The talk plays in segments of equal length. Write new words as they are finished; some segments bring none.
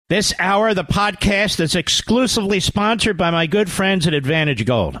This hour of the podcast is exclusively sponsored by my good friends at Advantage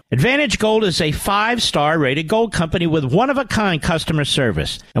Gold. Advantage Gold is a 5-star rated gold company with one-of-a-kind customer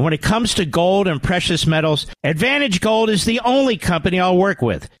service. And when it comes to gold and precious metals, Advantage Gold is the only company I'll work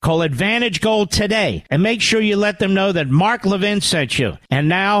with. Call Advantage Gold today and make sure you let them know that Mark Levin sent you. And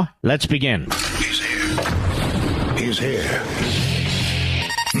now, let's begin. He's here. He's here.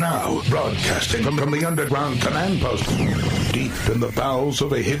 Now, broadcasting from the underground command post, deep in the bowels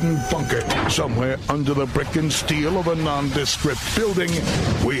of a hidden bunker, somewhere under the brick and steel of a nondescript building,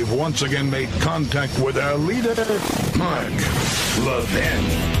 we've once again made contact with our leader, Mark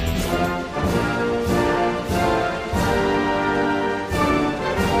Levin.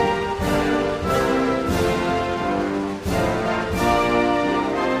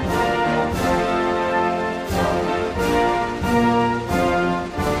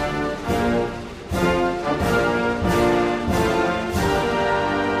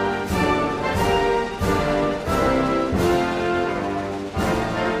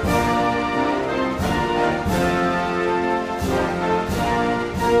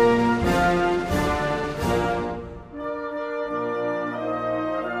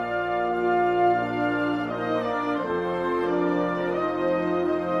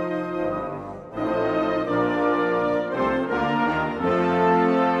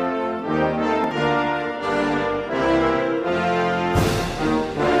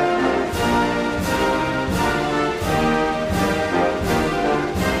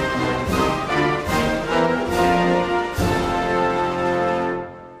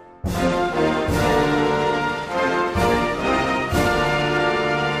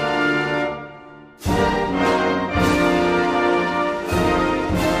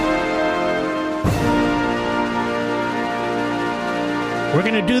 We're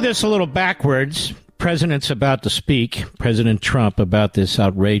going to do this a little backwards. President's about to speak, President Trump, about this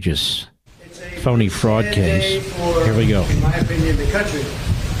outrageous phony fraud case. Here we go. In my opinion, the country.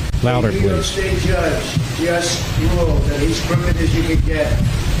 Louder, please. The New York State judge just ruled that he's crooked as you could get.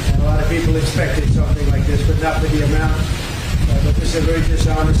 And a lot of people expected something like this, but not with the amount. But this is a very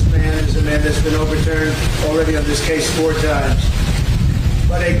dishonest man. This is a man that's been overturned already on this case 4 times.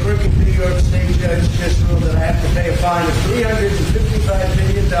 But a crooked New York State judge just ruled that I have to pay a fine of $355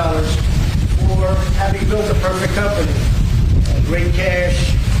 million for having built a perfect company. Great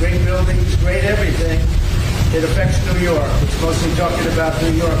cash, great buildings, great everything. It affects New York. It's mostly talking about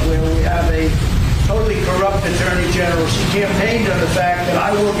New York, where we have a totally corrupt attorney general. She campaigned on the fact that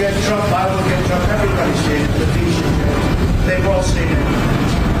I will get Trump, I will get Trump. Everybody's seen it. They've all seen it.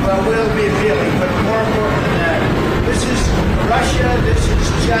 Well, we'll be appealing, but more important than that, this is Russia, this is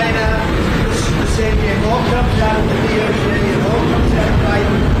China, this is the same game. It all comes out of the DOJ, it all comes out of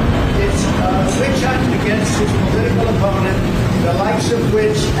Biden. It's a witch hunt against his political opponent, the likes of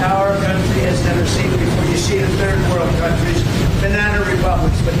which our country has never seen before. You see it in third world countries, banana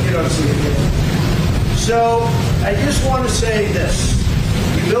republics, but you don't see it here. So I just want to say this.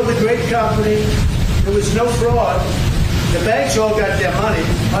 You build a great company. There was no fraud. The banks all got their money,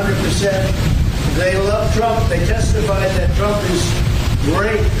 100%. They love Trump. They testified that Trump is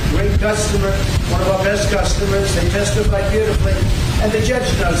great customer, one of our best customers. They testified beautifully. And the judge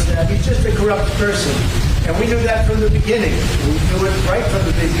knows that. He's just a corrupt person. And we knew that from the beginning. We knew it right from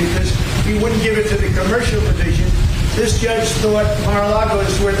the beginning because he wouldn't give it to the commercial division. This judge thought Mar-a-Lago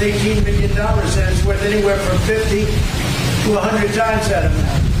is worth $18 million and it's worth anywhere from 50 to 100 times that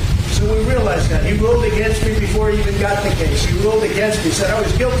amount. So we realized that. He ruled against me before he even got the case. He ruled against me. He said I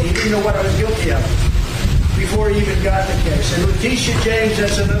was guilty. He didn't know what I was guilty of before he even got the case. And Letitia James,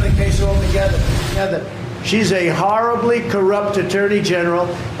 that's another case altogether. She's a horribly corrupt attorney general,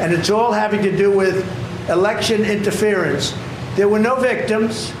 and it's all having to do with election interference. There were no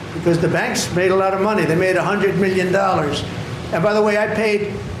victims because the banks made a lot of money. They made $100 million. And by the way, I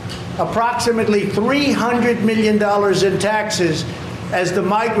paid approximately $300 million in taxes as the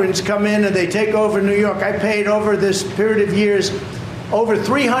migrants come in and they take over New York. I paid over this period of years over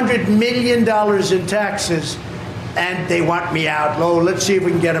 $300 million in taxes, and they want me out. Oh, let's see if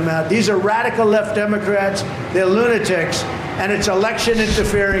we can get them out. These are radical left Democrats. They're lunatics, and it's election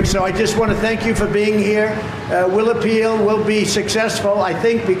interfering. So I just want to thank you for being here. We'll appeal. We'll be successful, I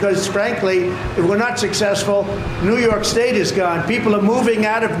think, because, frankly, if we're not successful, New York State is gone. People are moving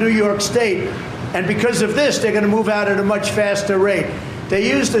out of New York State. And because of this, they're going to move out at a much faster rate. They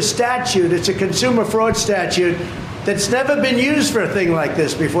used a statute. It's a consumer fraud statute that's never been used for a thing like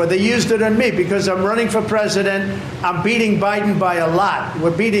this before. They used it on me because I'm running for president. I'm beating Biden by a lot.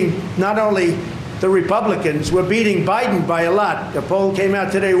 We're beating not only the Republicans, we're beating Biden by a lot. The poll came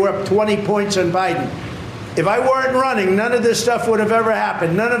out today. We're up 20 points on Biden. If I weren't running, none of this stuff would have ever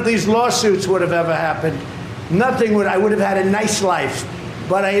happened. None of these lawsuits would have ever happened. Nothing would. I would have had a nice life.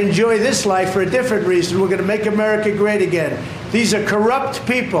 But I enjoy this life for a different reason. We're going to make America great again. These are corrupt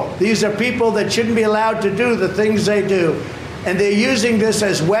people. These are people that shouldn't be allowed to do the things they do. And they're using this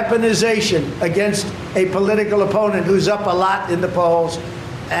as weaponization against a political opponent who's up a lot in the polls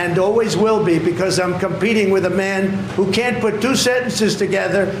and always will be, because I'm competing with a man who can't put two sentences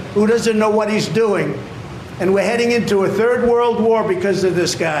together, who doesn't know what he's doing. And we're heading into a third world war because of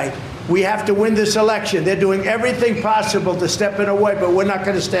this guy. We have to win this election. They're doing everything possible to step in our way, but we're not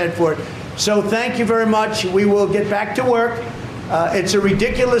going to stand for it. So thank you very much. We will get back to work. It's a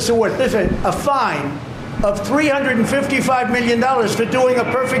ridiculous award. Listen, a fine of $355 million for doing a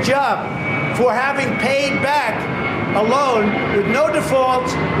perfect job, for having paid back a loan with no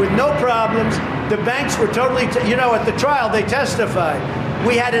defaults, with no problems. The banks were totally, at the trial they testified.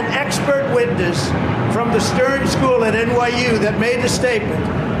 We had an expert witness from the Stern School at NYU that made a statement.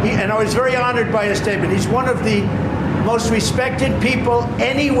 And I was very honored by his statement. He's one of the most respected people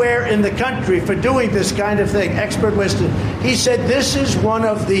anywhere in the country for doing this kind of thing, expert wisdom. He said, this is one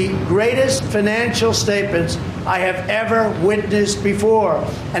of the greatest financial statements I have ever witnessed before.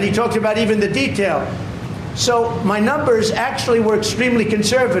 And he talked about even the detail. So my numbers actually were extremely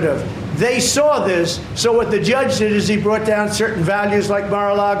conservative. They saw this, so what the judge did is he brought down certain values like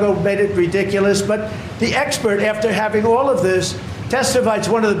Mar-a-Lago, made it ridiculous. But the expert, after having all of this, testified it's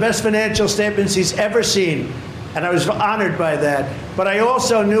one of the best financial statements he's ever seen. And I was honored by that. But I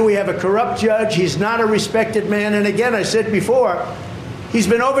also knew we have a corrupt judge. He's not a respected man. And again, I said before, he's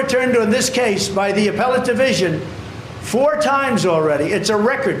been overturned on this case by the appellate division 4 times already. It's a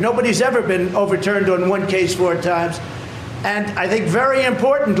record. Nobody's ever been overturned on one case 4 times. And I think very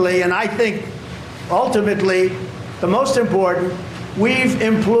importantly, and I think ultimately the most important, we've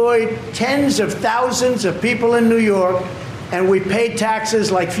employed tens of thousands of people in New York, and we paid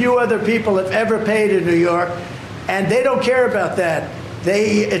taxes like few other people have ever paid in New York, and they don't care about that.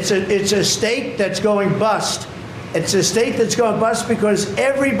 It's a state that's going bust. It's a state that's going bust because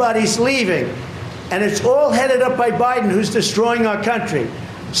everybody's leaving, and it's all headed up by Biden, who's destroying our country.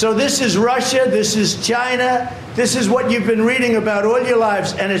 So this is Russia, this is China, this is what you've been reading about all your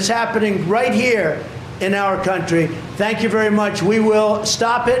lives, and it's happening right here in our country. Thank you very much. We will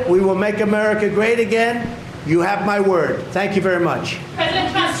stop it. We will make America great again. You have my word. Thank you very much.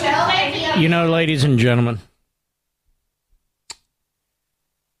 President Trump, you know, ladies and gentlemen,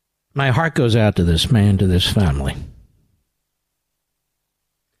 my heart goes out to this man, to this family.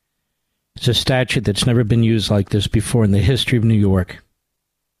 It's a statute that's never been used like this before in the history of New York.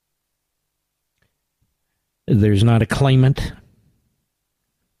 There's not a claimant.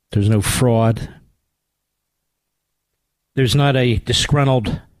 There's no fraud. There's not a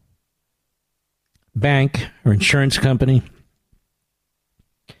disgruntled bank or insurance company.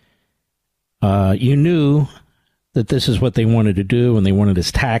 You knew that this is what they wanted to do, and they wanted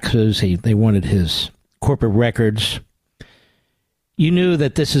his taxes. They wanted his corporate records. You knew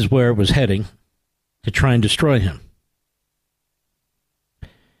that this is where it was heading, to try and destroy him.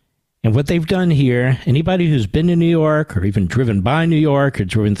 And what they've done here, anybody who's been to New York or even driven by New York or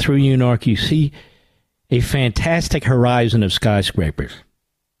driven through New York, you see a fantastic horizon of skyscrapers.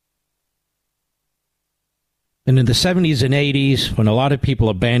 And in the 70s and 80s, when a lot of people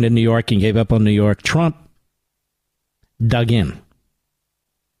abandoned New York and gave up on New York, Trump dug in.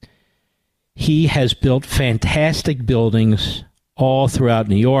 He has built fantastic buildings all throughout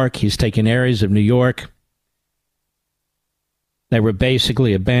New York. He's taken areas of New York that were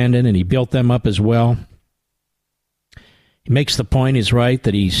basically abandoned, and he built them up as well. He makes the point, he's right,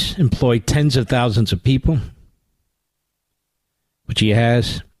 that he's employed tens of thousands of people, which he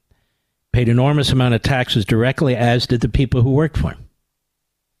has. Paid enormous amount of taxes directly, as did the people who worked for him.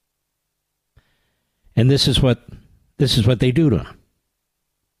 And this is what they do to him.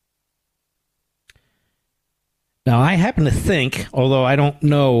 Now, I happen to think, although I don't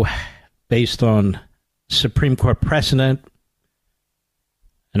know based on Supreme Court precedent,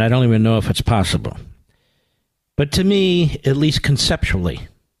 and I don't even know if it's possible, but to me, at least conceptually,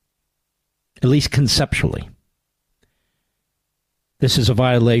 this is a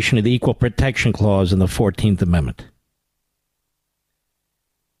violation of the Equal Protection Clause in the 14th Amendment.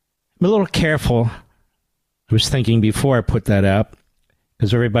 I'm a little careful. I was thinking before I put that out,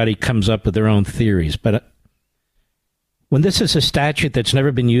 because everybody comes up with their own theories. But when this is a statute that's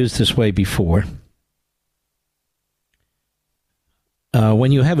never been used this way before,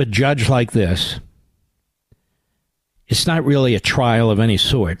 when you have a judge like this, it's not really a trial of any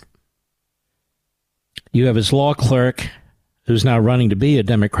sort. You have his law clerk, who's now running to be a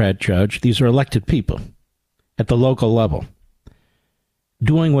Democrat judge. These are elected people. at the local level,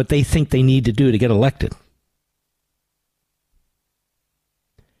 doing what they think they need to do to get elected.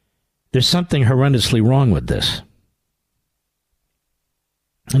 There's something horrendously wrong with this.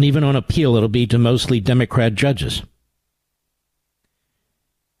 And even on appeal, it'll be to mostly Democrat judges.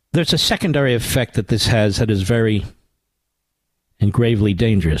 There's a secondary effect that this has that is very and gravely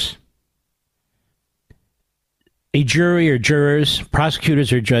dangerous. A jury or jurors,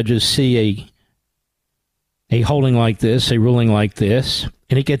 prosecutors or judges see a holding like this, a ruling like this,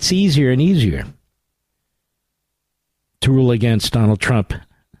 and it gets easier and easier to rule against Donald Trump,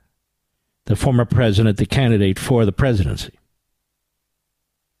 the former president, the candidate for the presidency.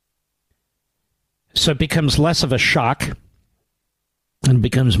 So it becomes less of a shock and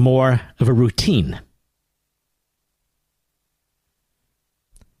becomes more of a routine.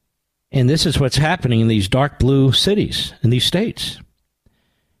 And this is what's happening in these dark blue cities, in these states.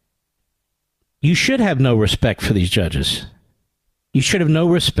 You should have no respect for these judges. You should have no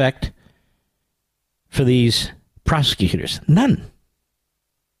respect for these prosecutors. None.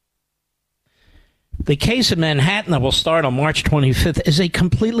 The case in Manhattan that will start on March 25th is a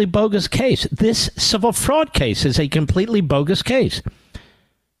completely bogus case. This civil fraud case is a completely bogus case.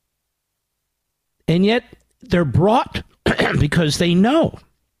 And yet they're brought because they know.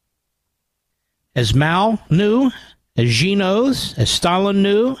 As Mao knew, as Xi knows, as Stalin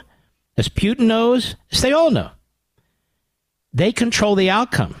knew, as Putin knows, as they all know. They control the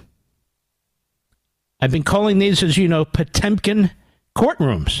outcome. I've been calling these, as you know, Potemkin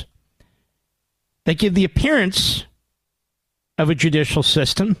courtrooms. They give the appearance of a judicial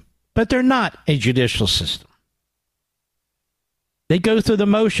system, but they're not a judicial system. They go through the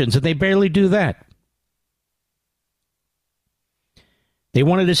motions, and they barely do that. They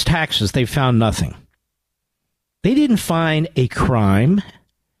wanted his taxes. They found nothing. They didn't find a crime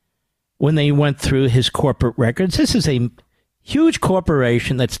when they went through his corporate records. This is a huge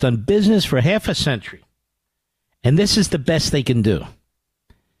corporation that's done business for half a century. And this is the best they can do.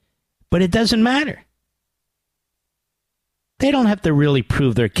 But it doesn't matter. They don't have to really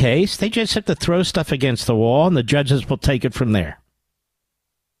prove their case. They just have to throw stuff against the wall, and the judges will take it from there.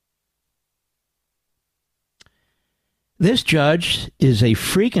 This judge is a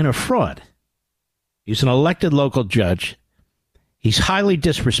freak and a fraud. He's an elected local judge. He's highly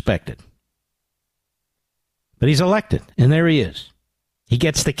disrespected. But he's elected, and there he is. He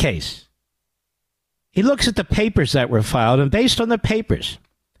gets the case. He looks at the papers that were filed, and based on the papers,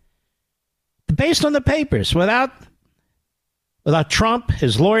 without Trump,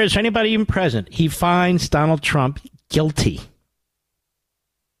 his lawyers, anybody even present, he finds Donald Trump guilty.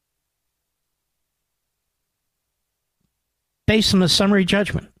 Based on the summary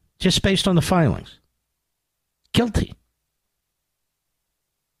judgment, just based on the filings. Guilty.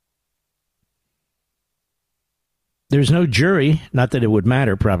 There's no jury, not that it would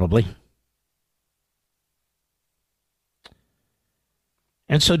matter probably.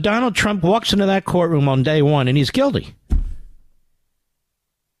 And so Donald Trump walks into that courtroom on day one, and he's guilty.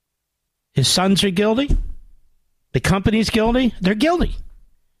 His sons are guilty. The company's guilty. They're guilty.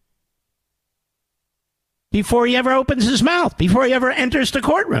 Before he ever opens his mouth, before he ever enters the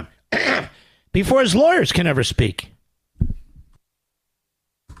courtroom, before his lawyers can ever speak.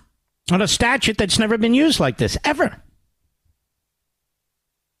 On a statute that's never been used like this, ever.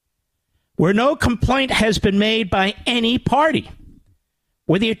 Where no complaint has been made by any party.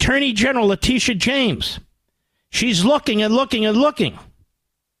 Where the Attorney General, Letitia James, she's looking and looking and looking.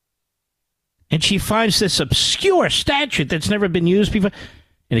 And she finds this obscure statute that's never been used before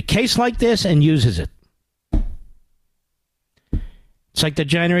in a case like this and uses it. It's like the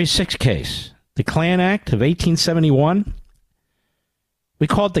January 6th case, the Klan Act of 1871. We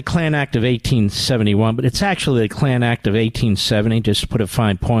call it the Klan Act of 1871, but it's actually the Klan Act of 1870. Just to put a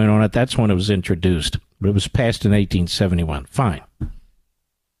fine point on it, that's when it was introduced. But it was passed in 1871. Fine.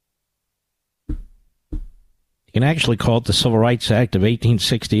 You can actually call it the Civil Rights Act of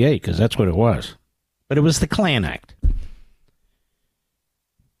 1868, because that's what it was. But it was the Klan Act.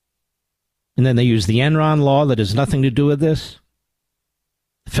 And then they used the Enron law that has nothing to do with this.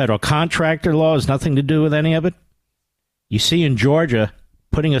 The federal contractor law has nothing to do with any of it. You see in Georgia,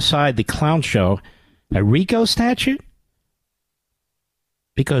 putting aside the clown show, a RICO statute?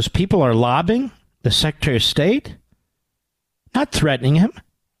 Because people are lobbying the Secretary of State? Not threatening him,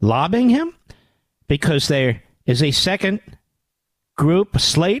 lobbying him? Because there is a second group,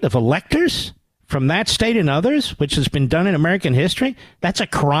 slate of electors from that state and others, which has been done in American history? That's a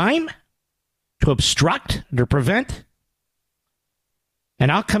crime? To obstruct, to prevent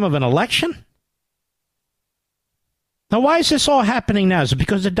an outcome of an election? Now, why is this all happening now? Is it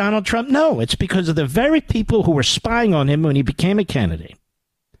because of Donald Trump? No, it's because of the very people who were spying on him when he became a candidate.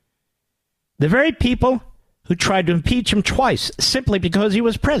 The very people who tried to impeach him twice simply because he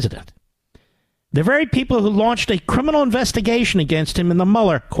was president. The very people who launched a criminal investigation against him in the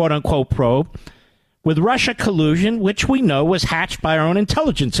Mueller, quote-unquote, probe, with Russia collusion, which we know was hatched by our own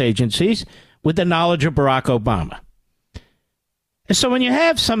intelligence agencies with the knowledge of Barack Obama. And so when you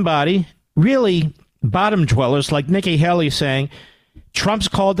have somebody, really bottom dwellers like Nikki Haley saying, Trump's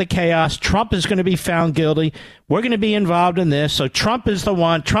called the chaos, Trump is going to be found guilty, we're going to be involved in this, so Trump is the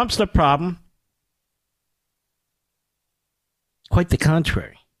one, Trump's the problem. Quite the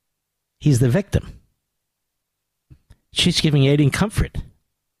contrary. He's the victim. She's giving aid and comfort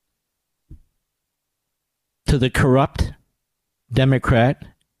to the corrupt Democrat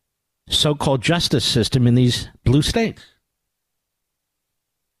so-called justice system in these blue states.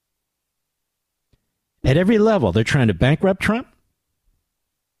 At every level, they're trying to bankrupt Trump.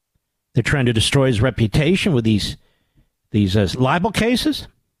 They're trying to destroy his reputation with these libel cases.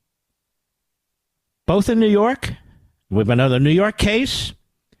 Both in New York. We have another New York case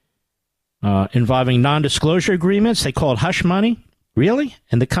involving non-disclosure agreements. They call it hush money. Really?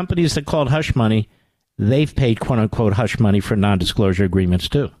 And the companies that call it hush money, they've paid quote-unquote hush money for non-disclosure agreements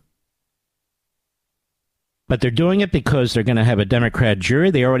too. But they're doing it because they're going to have a Democrat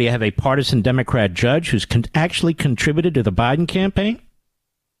jury. They already have a partisan Democrat judge who's actually contributed to the Biden campaign.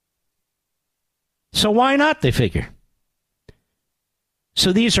 So why not, they figure.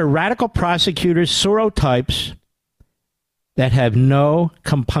 So these are radical prosecutors, Soros types, that have no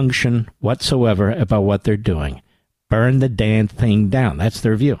compunction whatsoever about what they're doing. Burn the damn thing down. That's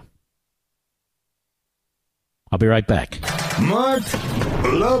their view. I'll be right back. Mark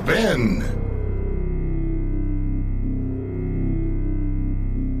Levin.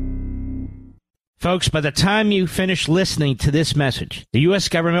 Folks, by the time you finish listening to this message, the U.S.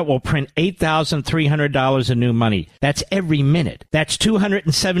 government will print $8,300 in new money. That's every minute. That's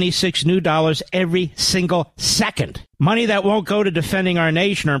 $276 new dollars every single second. Money that won't go to defending our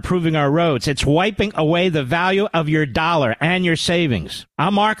nation or improving our roads. It's wiping away the value of your dollar and your savings.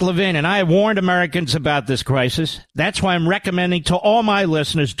 I'm Mark Levin, and I have warned Americans about this crisis. That's why I'm recommending to all my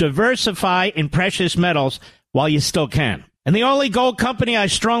listeners, diversify in precious metals while you still can. And the only gold company I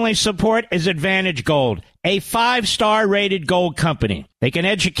strongly support is Advantage Gold, a 5-star rated gold company. They can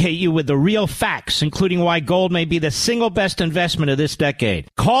educate you with the real facts, including why gold may be the single best investment of this decade.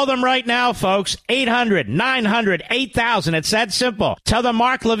 Call them right now, folks. 800-900-8000. It's that simple. Tell them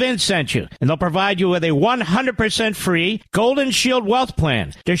Mark Levin sent you, and they'll provide you with a 100% free Golden Shield Wealth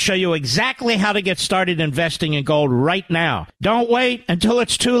Plan to show you exactly how to get started investing in gold right now. Don't wait until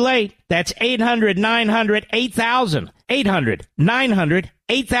it's too late. That's 800-900-8000.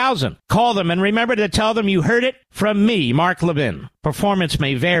 800-900-8000. Call them and remember to tell them you heard it from me, Mark Levin. Performance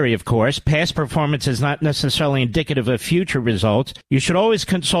may vary, of course. Past performance is not necessarily indicative of future results. You should always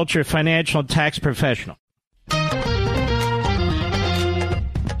consult your financial and tax professional.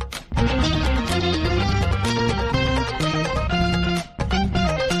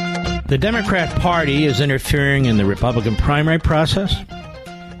 The Democrat Party is interfering in the Republican primary process.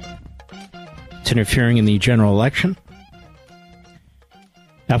 It's interfering in the general election.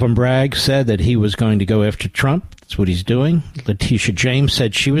 Alvin Bragg said that he was going to go after Trump. That's what he's doing. Letitia James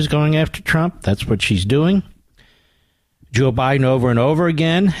said she was going after Trump. That's what she's doing. Joe Biden over and over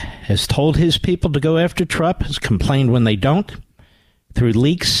again has told his people to go after Trump, has complained when they don't, through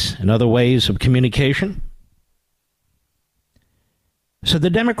leaks and other ways of communication. So the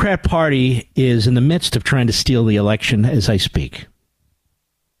Democrat Party is in the midst of trying to steal the election as I speak.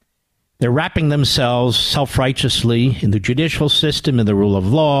 They're wrapping themselves self-righteously in the judicial system and the rule of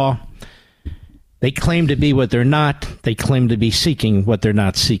law. They claim to be what they're not. They claim to be seeking what they're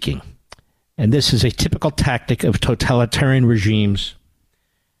not seeking. And this is a typical tactic of totalitarian regimes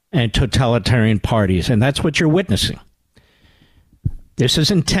and totalitarian parties. And that's what you're witnessing. This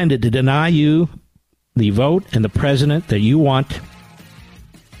is intended to deny you the vote and the president that you want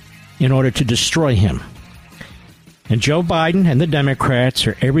in order to destroy him. And Joe Biden and the Democrats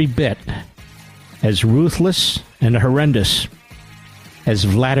are every bit as ruthless and horrendous as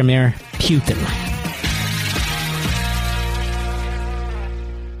Vladimir Putin.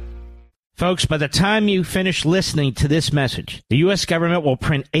 Folks, by the time you finish listening to this message, the U.S. government will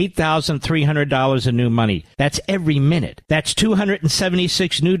print $8,300 in new money. That's every minute. That's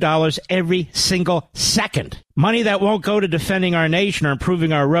 $276 new dollars every single second. Money that won't go to defending our nation or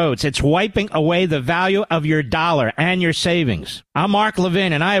improving our roads. It's wiping away the value of your dollar and your savings. I'm Mark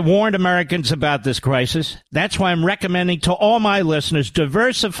Levin, and I have warned Americans about this crisis. That's why I'm recommending to all my listeners,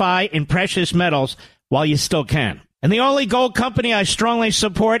 diversify in precious metals while you still can.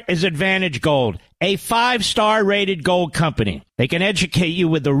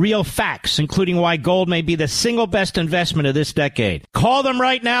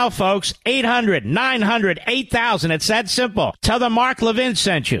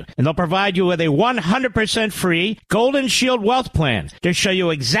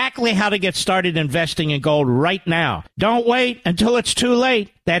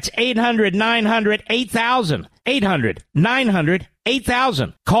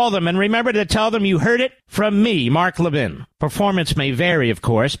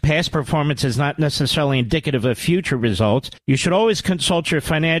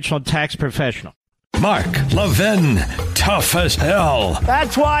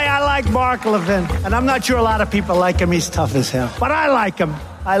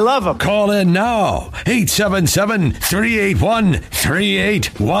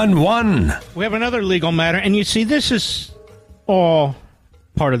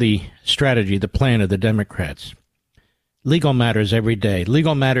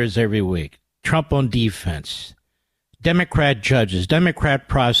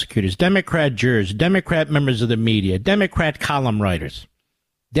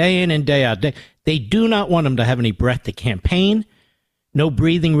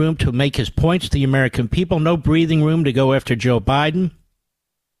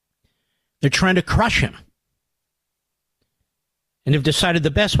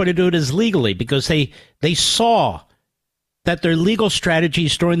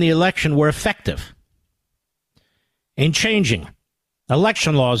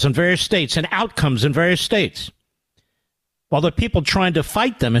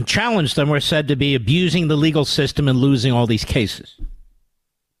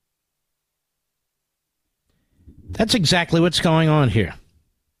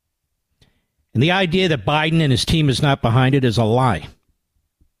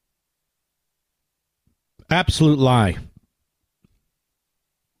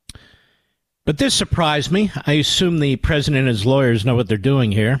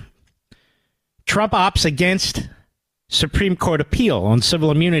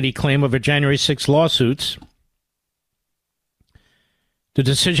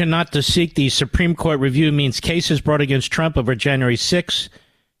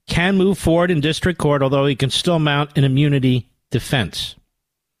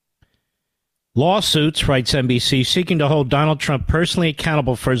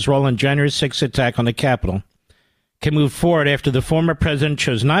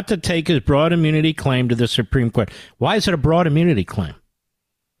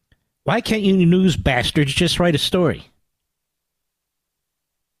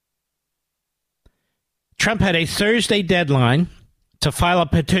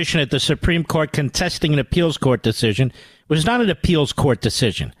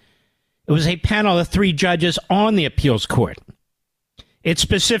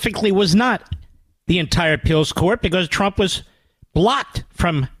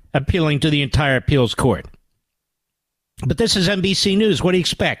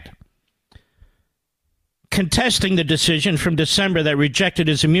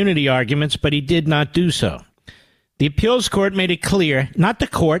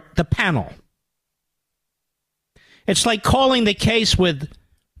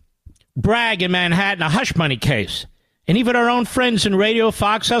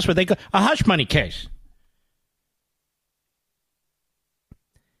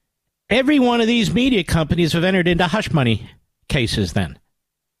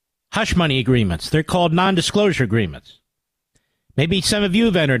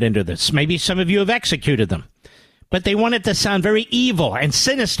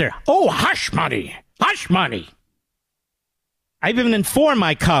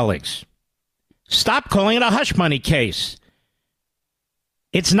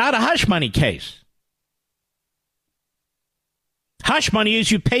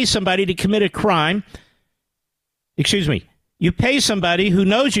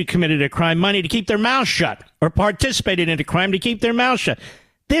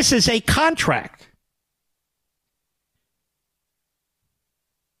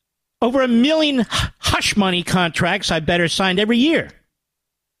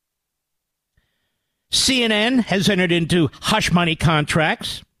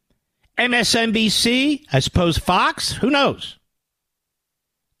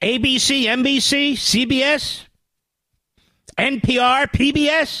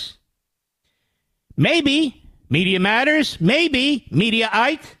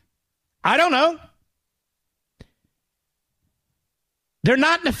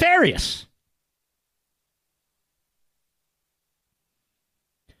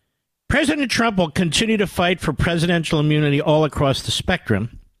 President Trump will continue to fight for presidential immunity all across the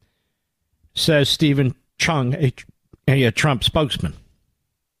spectrum, says Stephen Chung, a Trump spokesman.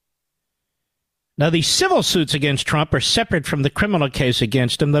 Now, the civil suits against Trump are separate from the criminal case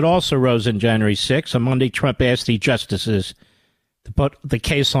against him that also rose on January 6th. On Monday, Trump asked the justices to put the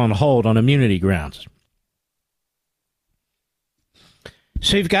case on hold on immunity grounds.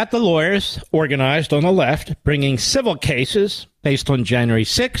 So you've got the lawyers organized on the left bringing civil cases based on January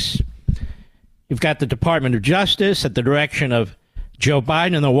 6th. You've got the Department of Justice at the direction of Joe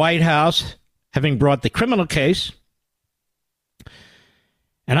Biden and the White House having brought the criminal case.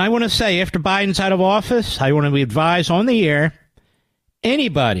 And I want to say, after Biden's out of office, I want to advise on the air,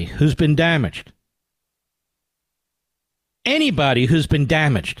 anybody who's been damaged as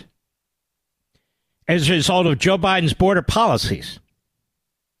a result of Joe Biden's border policies,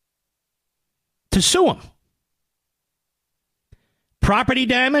 to sue him. Property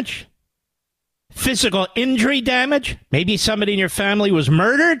damage, physical injury damage, maybe somebody in your family was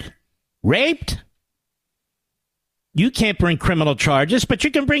murdered, raped. You can't bring criminal charges, but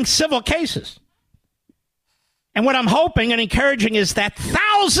you can bring civil cases. And what I'm hoping and encouraging is that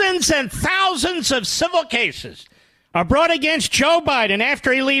thousands and thousands of civil cases are brought against Joe Biden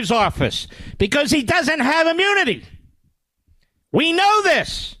after he leaves office because he doesn't have immunity. We know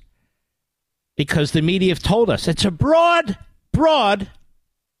this because the media have told us. It's a broad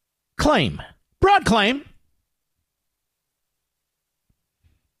claim. Broad claim.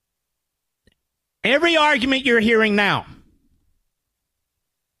 Every argument you're hearing now,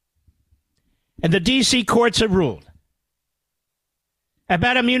 and the D.C. courts have ruled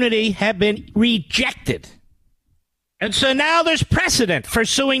about immunity, have been rejected. And so now there's precedent for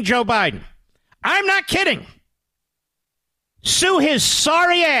suing Joe Biden. I'm not kidding. Sue his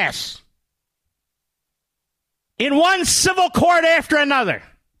sorry ass in one civil court after another.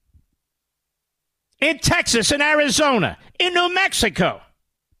 In Texas, in Arizona, in New Mexico,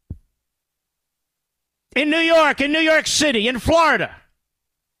 in New York, in New York City, in Florida,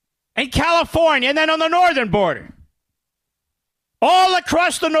 in California, and then on the northern border. All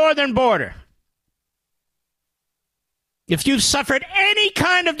across the northern border. If you've suffered any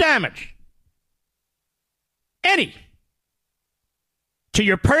kind of damage, any, to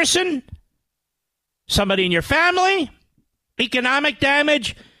your person, somebody in your family, economic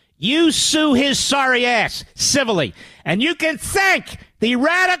damage, you sue his sorry ass civilly. And you can thank the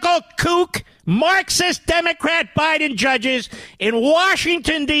radical kook Marxist Democrat Biden judges in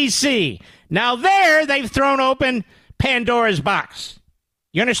Washington, D.C. Now there, they've thrown open Pandora's box.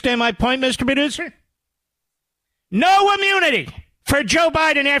 You understand my point, Mr. Producer? No immunity for Joe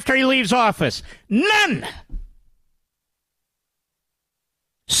Biden after he leaves office. None.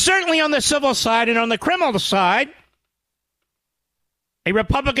 Certainly on the civil side and on the criminal side, a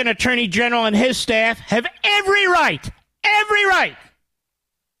Republican attorney general and his staff have every right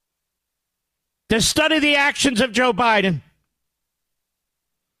to study the actions of Joe Biden,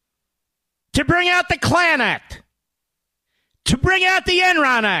 to bring out the Klan Act, to bring out the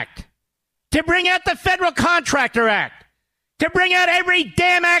Enron Act, to bring out the Federal Contractor Act, to bring out every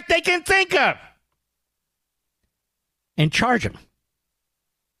damn act they can think of, and charge him.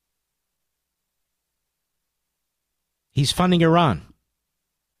 He's funding Iran.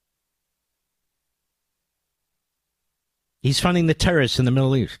 He's funding the terrorists in the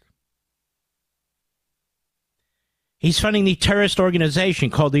Middle East. He's funding the terrorist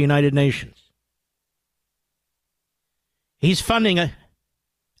organization called the United Nations. He's funding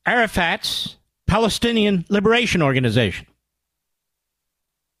Arafat's Palestinian Liberation Organization.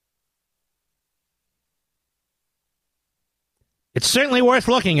 It's certainly worth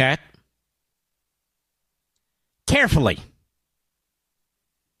looking at carefully,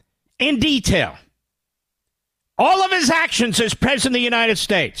 in detail. All of his actions as President of the United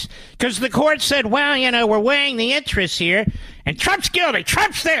States. Because the court said, well, we're weighing the interests here. And Trump's guilty.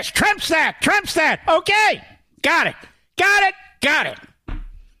 Trump's this. Trump's that. Trump's that. Okay. Got it.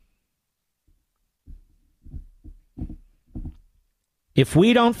 If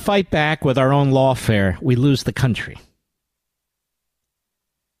we don't fight back with our own lawfare, we lose the country.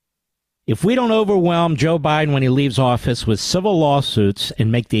 If we don't overwhelm Joe Biden when he leaves office with civil lawsuits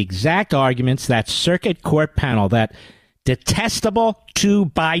and make the exact arguments that circuit court panel, that detestable 2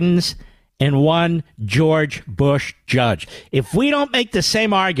 Bidens and 1 George Bush judge, if we don't make the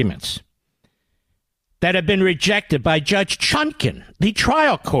same arguments that have been rejected by Judge Chutkan, the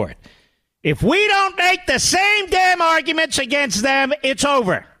trial court, if we don't make the same damn arguments against them, it's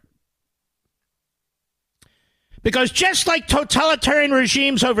over. Because just like totalitarian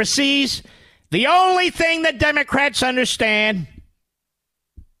regimes overseas, the only thing that Democrats understand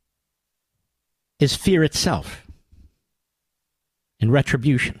is fear itself and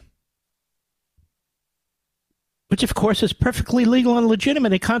retribution, which, of course, is perfectly legal and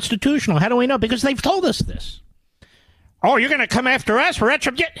legitimate and constitutional. How do we know? Because they've told us this. Oh, you're going to come after us for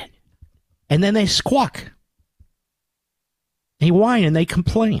retribution? And then they squawk. They whine and they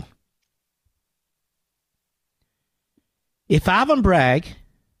complain. If Alvin Bragg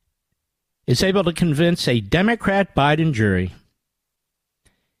is able to convince a Democrat Biden jury,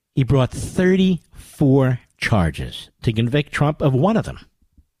 he brought 34 charges to convict Trump of one of them.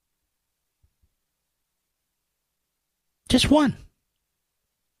 Just one.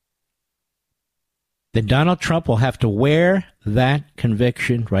 Then Donald Trump will have to wear that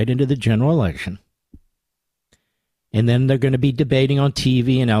conviction right into the general election. And then they're going to be debating on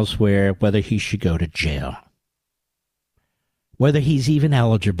TV and elsewhere whether he should go to jail, whether he's even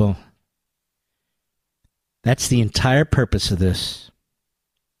eligible. That's the entire purpose of this.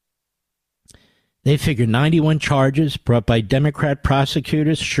 They figure 91 charges brought by Democrat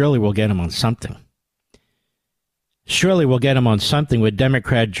prosecutors, surely we'll get him on something. Surely we'll get him on something with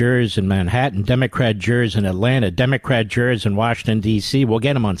Democrat jurors in Manhattan, Democrat jurors in Atlanta, Democrat jurors in Washington, D.C. We'll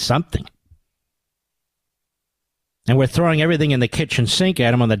get him on something. And we're throwing everything in the kitchen sink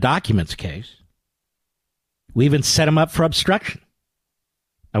at him on the documents case. We even set him up for obstruction.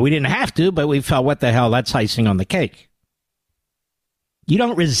 Now, we didn't have to, but we felt, what the hell, that's icing on the cake. You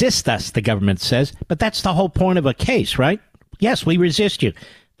don't resist us, the government says, but that's the whole point of a case, right? Yes, we resist you.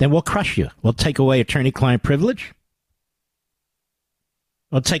 Then we'll crush you. We'll take away attorney-client privilege.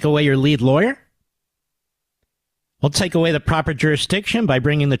 We'll take away your lead lawyer. We'll take away the proper jurisdiction by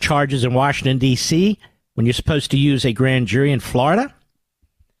bringing the charges in Washington, D.C., when you're supposed to use a grand jury in Florida.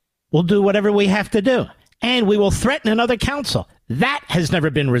 We'll do whatever we have to do. And we will threaten another counsel. That has never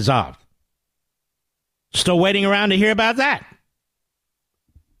been resolved. Still waiting around to hear about that.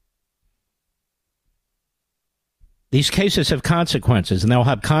 These cases have consequences, and they'll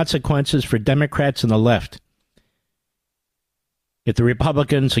have consequences for Democrats and the left. If the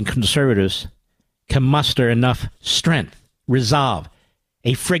Republicans and conservatives can muster enough strength, resolve,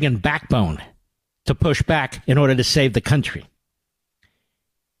 a friggin' backbone to push back in order to save the country.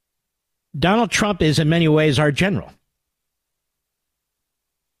 Donald Trump is in many ways our general.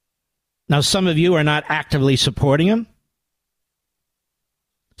 Now, some of you are not actively supporting him.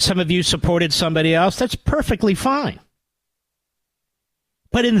 Some of you supported somebody else. That's perfectly fine.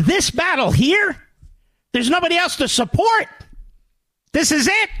 But in this battle here, there's nobody else to support. This is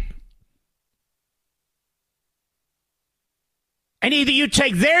it. And either you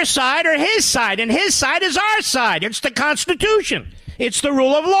take their side or his side, and his side is our side. It's the Constitution. It's the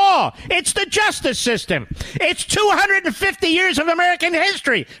rule of law. It's the justice system. It's 250 years of American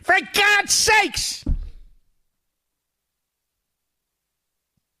history. For God's sakes.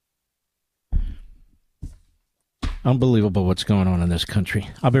 Unbelievable what's going on in this country.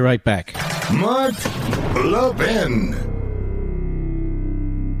 I'll be right back. Mark Levin.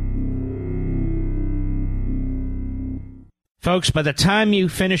 Folks, by the time you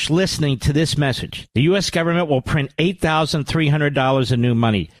finish listening to this message, the U.S. government will print $8,300 in new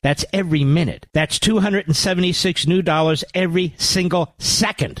money. That's every minute. That's $276 new dollars every single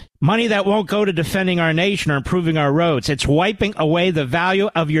second. Money that won't go to defending our nation or improving our roads. It's wiping away the value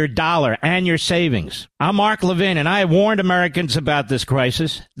of your dollar and your savings. I'm Mark Levin, and I have warned Americans about this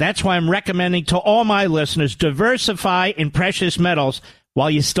crisis. That's why I'm recommending to all my listeners, diversify in precious metals while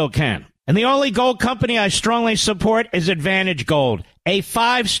you still can. And the only gold company I strongly support is Advantage Gold, a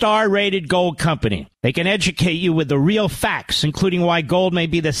 5-star rated gold company. They can educate you with the real facts, including why gold may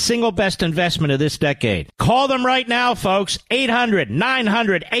be the single best investment of this decade. Call them right now, folks.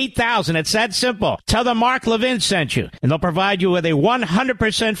 800-900-8000. It's that simple. Tell them Mark Levin sent you, and they'll provide you with a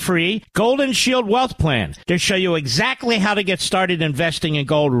 100% free Golden Shield Wealth Plan to show you exactly how to get started investing in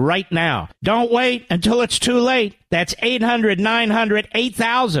gold right now. Don't wait until it's too late. That's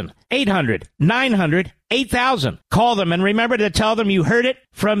 800-900-8000. 800-900-8000. Call them and remember to tell them you heard it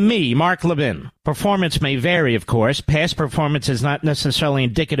from me, Mark Levin. Performance may vary, of course. Past performance is not necessarily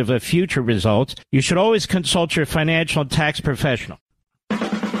indicative of future results. You should always consult your financial and tax professional.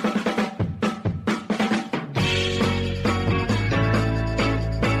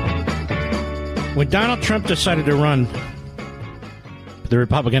 When Donald Trump decided to run the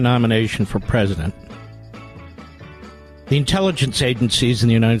Republican nomination for president, the intelligence agencies in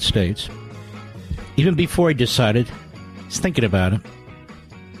the United States, even before he decided, he's thinking about it,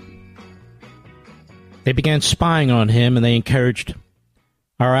 they began spying on him, and they encouraged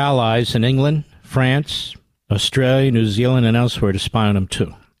our allies in England, France, Australia, New Zealand, and elsewhere to spy on him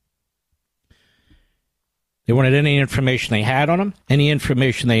too. They wanted any information they had on him, any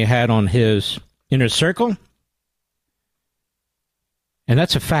information they had on his inner circle. And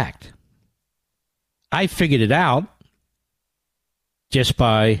that's a fact. I figured it out just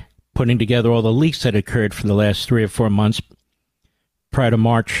by putting together all the leaks that occurred for the last 3 or 4 months prior to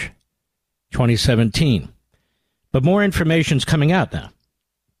March 2017. But more information's coming out now.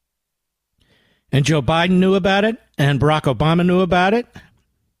 And Joe Biden knew about it, and Barack Obama knew about it.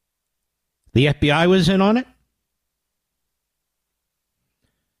 The FBI was in on it.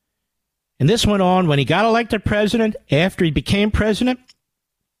 And this went on when he got elected president, after he became president,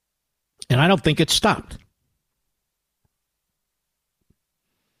 and I don't think it stopped.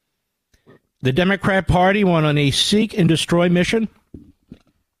 The Democrat Party went on a seek and destroy mission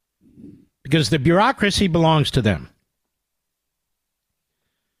because the bureaucracy belongs to them.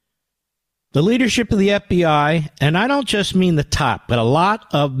 The leadership of the FBI, and I don't just mean the top, but a lot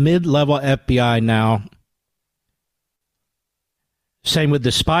of mid-level FBI now, same with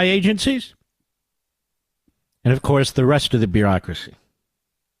the spy agencies, and of course the rest of the bureaucracy.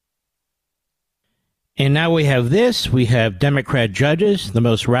 And now we have this, we have Democrat judges, the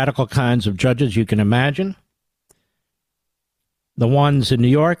most radical kinds of judges you can imagine. The ones in New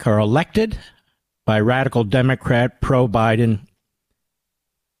York are elected by radical Democrat, pro-Biden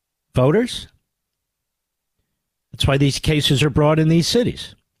voters. That's why these cases are brought in these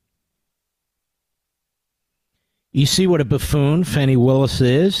cities. You see what a buffoon Fani Willis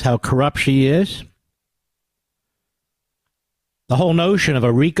is, how corrupt she is. The whole notion of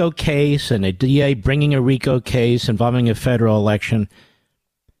a RICO case and a DA bringing a RICO case involving a federal election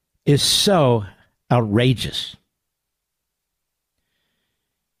is so outrageous.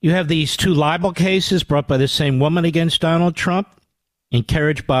 You have these 2 libel cases brought by the same woman against Donald Trump,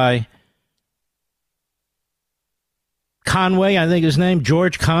 encouraged by Conway, I think his name,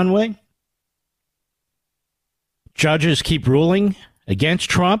 George Conway. Judges keep ruling against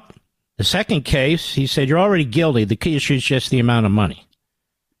Trump. The second case, he said, you're already guilty. The key issue is just the amount of money.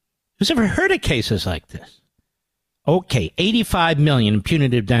 Who's ever heard of cases like this? Okay, $85 million in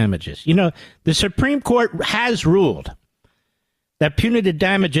punitive damages. You know, the Supreme Court has ruled that punitive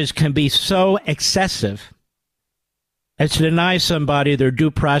damages can be so excessive as to deny somebody their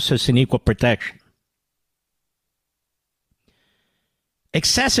due process and equal protection.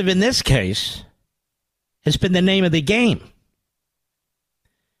 Excessive in this case has been the name of the game.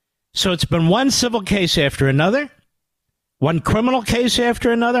 So it's been one civil case after another, one criminal case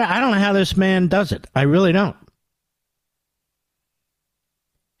after another. I don't know how this man does it. I really don't.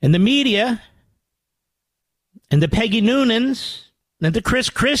 And the media and the Peggy Noonans and the Chris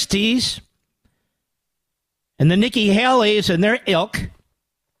Christies and the Nikki Haley's and their ilk,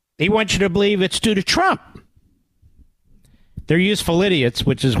 they want you to believe it's due to Trump. They're useful idiots,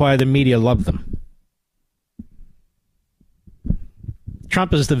 which is why the media love them.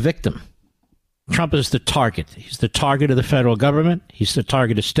 Trump is the victim. Trump is the target. He's the target of the federal government. He's the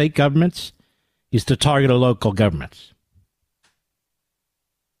target of state governments. He's the target of local governments.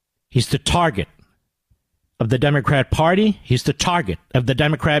 He's the target of the Democrat Party. He's the target of the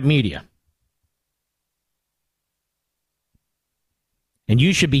Democrat media. And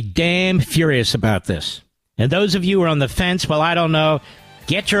you should be damn furious about this. And those of you who are on the fence, well, I don't know,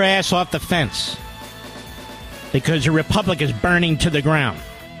 get your ass off the fence. Because your republic is burning to the ground.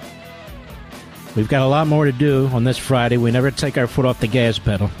 We've got a lot more to do on this Friday. We never take our foot off the gas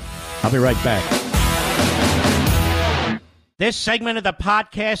pedal. I'll be right back. This segment of the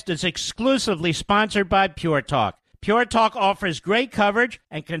podcast is exclusively sponsored by Pure Talk. Pure Talk offers great coverage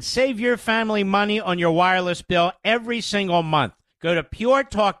and can save your family money on your wireless bill every single month. Go to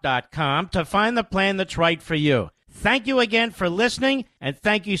puretalk.com to find the plan that's right for you. Thank you again for listening, and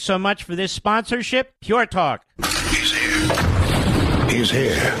thank you so much for this sponsorship, Pure Talk. He's here. He's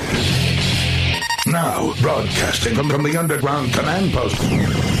here. Now, broadcasting from the underground command post,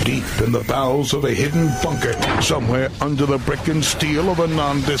 deep in the bowels of a hidden bunker, somewhere under the brick and steel of a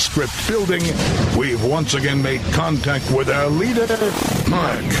nondescript building, we've once again made contact with our leader,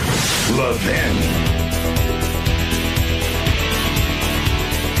 Mark Levin.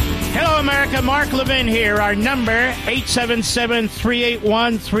 Hello, America. Mark Levin here. Our number,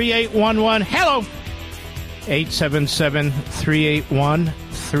 877-381-3811. Hello.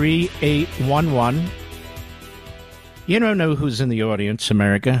 877-381-3811. You don't know who's in the audience,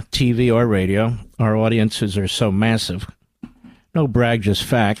 America, TV or radio. Our audiences are so massive. No brag, just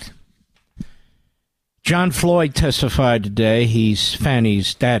fact. John Floyd testified today. He's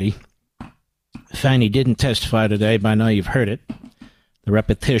Fanny's daddy. Fanny didn't testify today, but I know you've heard it. The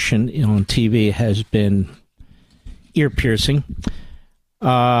repetition on TV has been ear-piercing.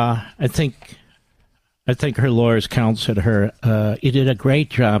 I think I think her lawyers counseled her, you did a great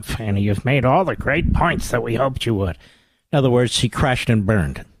job, Fanny. You've made all the great points that we hoped you would. In other words, she crashed and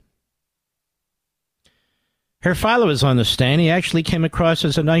burned. Her father was on the stand. He actually came across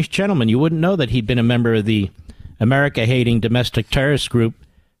as a nice gentleman. You wouldn't know that he'd been a member of the America-hating domestic terrorist group,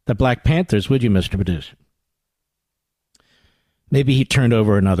 the Black Panthers, would you, Mr. Producer? Maybe he turned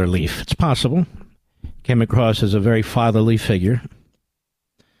over another leaf. It's possible. Came across as a very fatherly figure.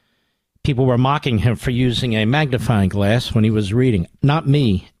 People were mocking him for using a magnifying glass when he was reading. Not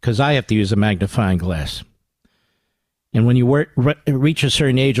me, because I have to use a magnifying glass. And when you reach a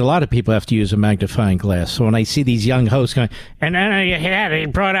certain age, a lot of people have to use a magnifying glass. So when I see these young hosts going, and then he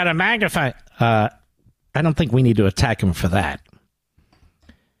brought out a magnifying, I don't think we need to attack him for that.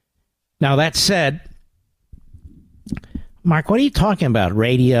 Now, that said, Mark, what are you talking about?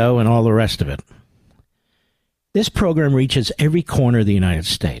 Radio and all the rest of it. This program reaches every corner of the United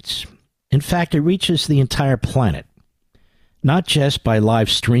States. In fact, it reaches the entire planet, not just by live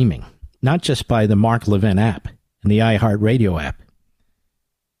streaming, not just by the Mark Levin app and the iHeartRadio app,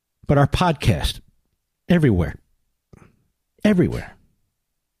 but our podcast, everywhere. Everywhere.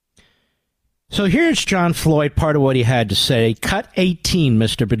 So here's John Floyd, part of what he had to say. Cut 18,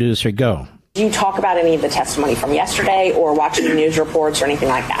 Mr. Producer, go. Do you talk about any of the testimony from yesterday or watching the news reports or anything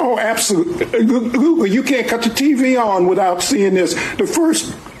like that? Oh, absolutely. You can't cut the TV on without seeing this. The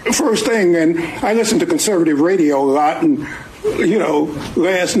first thing, and I listen to conservative radio a lot, and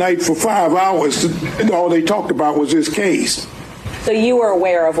last night for 5 hours, all they talked about was this case. So you were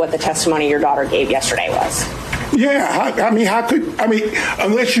aware of what the testimony your daughter gave yesterday was? Yeah,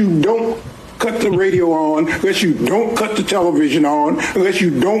 unless you don't cut the radio on, unless you don't cut the television on, unless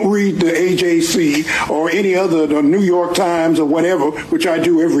you don't read the AJC or any other, the New York Times or whatever, which I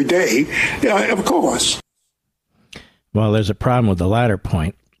do every day, of course. Well, there's a problem with the latter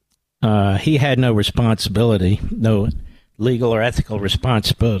point. He had no responsibility, no legal or ethical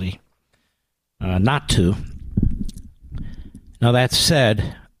responsibility not to. Now, that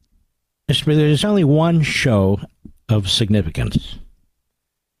said, there's only one show of significance,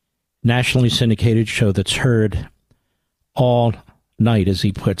 nationally syndicated show that's heard all night, as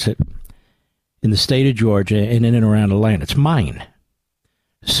he puts it, in the state of Georgia and in and around the land. It's mine.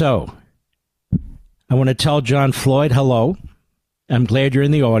 So, I want to tell John Floyd, hello. I'm glad you're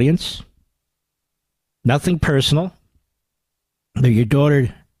in the audience. Nothing personal. But your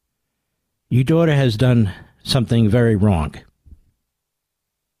daughter has done something very wrong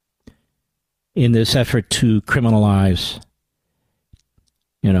in this effort to criminalize,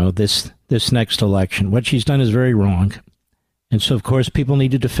 this next election. What she's done is very wrong. And so, of course, people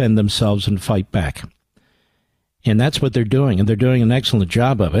need to defend themselves and fight back. And that's what they're doing. And they're doing an excellent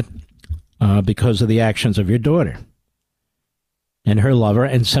job of it because of the actions of your daughter and her lover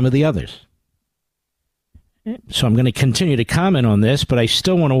and some of the others. So I'm going to continue to comment on this, but I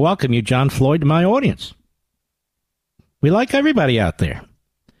still want to welcome you, John Floyd, to my audience. We like everybody out there.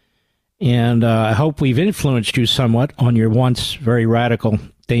 And I hope we've influenced you somewhat on your once very radical,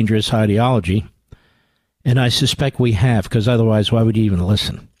 dangerous ideology. And I suspect we have, because otherwise, why would you even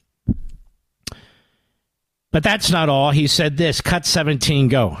listen? But that's not all. He said this, cut 17,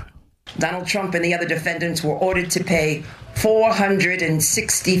 go. Donald Trump and the other defendants were ordered to pay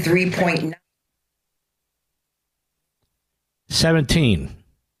 $463.9. 17.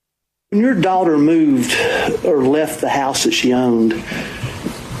 When your daughter moved or left the house that she owned,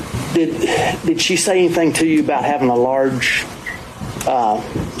 did she say anything to you about having a large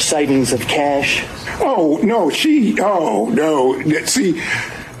savings of cash? Oh, no. See,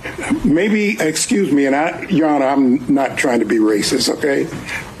 maybe, excuse me, and Your Honor, I'm not trying to be racist, okay?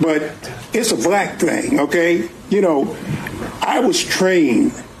 But it's a black thing, okay? I was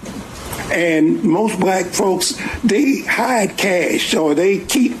trained, and most black folks, they hide cash or they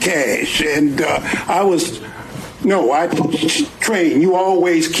keep cash. And I trained, you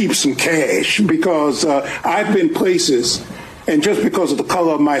always keep some cash, because I've been places, and just because of the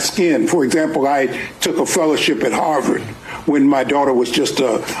color of my skin, for example, I took a fellowship at Harvard when my daughter was just,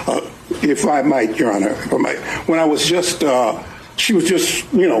 if I might, Your Honor, when I was just, she was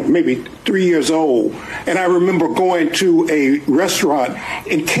just, maybe 3 years old. And I remember going to a restaurant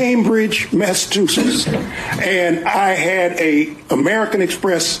in Cambridge, Massachusetts, and I had a American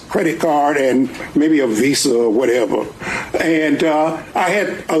Express credit card and maybe a Visa or whatever. And I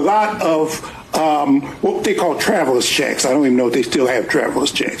had a lot of what they call traveler's checks. I don't even know if they still have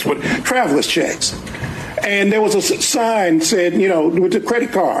traveler's checks, but traveler's checks. And there was a sign said, with the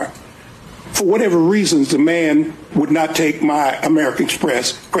credit card, for whatever reasons, the man would not take my American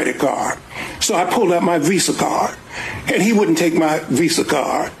Express credit card. So I pulled out my Visa card, and he wouldn't take my Visa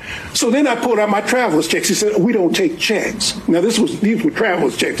card. So then I pulled out my traveler's checks. He said, we don't take checks. Now, these were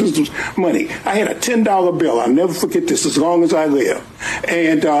traveler's checks. This was money. I had a $10 bill. I'll never forget this as long as I live.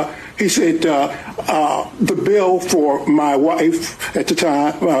 And he said, the bill for my wife at the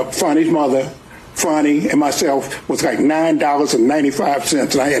time, Fonnie's mother, Fonnie and myself, was like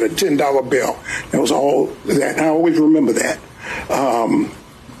 $9.95, and I had a $10 bill. That was all that. I always remember that.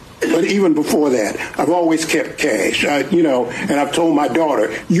 But even before that, I've always kept cash, and I've told my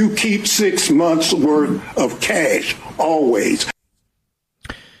daughter, you keep 6 months worth of cash, always.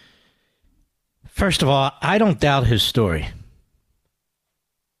 First of all, I don't doubt his story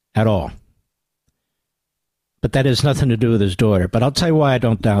at all. But that has nothing to do with his daughter. But I'll tell you why I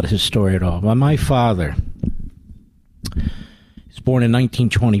don't doubt his story at all. Well, my father was born in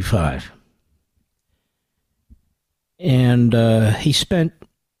 1925. And he spent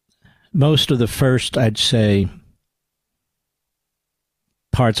most of the first, I'd say,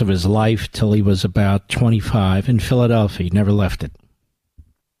 parts of his life till he was about 25 in Philadelphia. He never left it.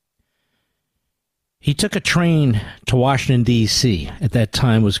 He took a train to Washington, D.C. At that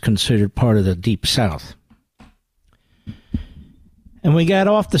time was considered part of the Deep South. And we got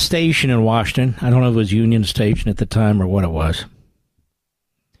off the station in Washington. I don't know if it was Union Station at the time or what it was.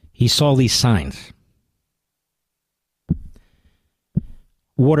 He saw these signs.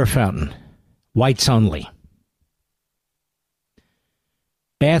 Water fountain, whites only.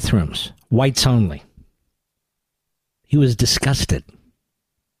 Bathrooms, whites only. He was disgusted.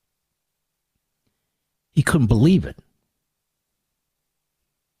 He couldn't believe it.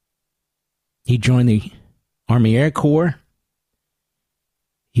 He joined the Army Air Corps.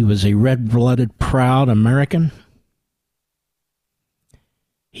 He was a red-blooded, proud American.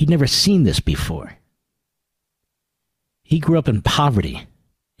 He'd never seen this before. He grew up in poverty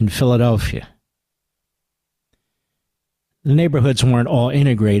in Philadelphia. The neighborhoods weren't all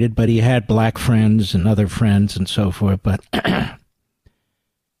integrated, but he had black friends and other friends and so forth, but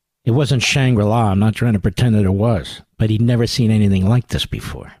it wasn't Shangri-La. I'm not trying to pretend that it was, but he'd never seen anything like this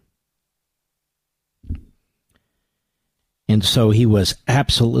before. And so he was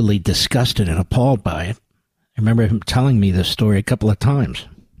absolutely disgusted and appalled by it. I remember him telling me this story a couple of times.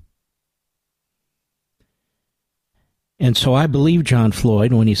 And so I believe John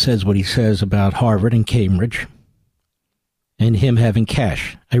Floyd when he says what he says about Harvard and Cambridge and him having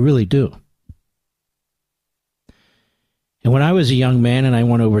cash. I really do. And when I was a young man and I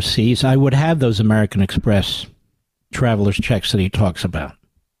went overseas, I would have those American Express traveler's checks that he talks about.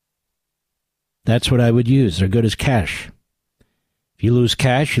 That's what I would use. They're good as cash. If you lose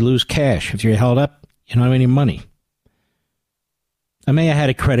cash, you lose cash. If you're held up, you don't have any money. I may have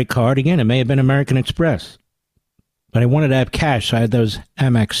had a credit card. Again, it may have been American Express. But I wanted to have cash, so I had those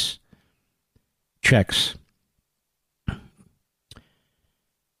Amex checks.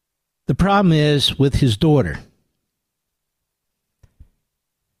 The problem is with his daughter.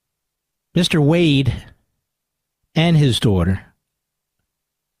 Mr. Wade and his daughter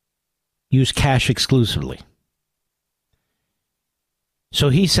use cash exclusively. So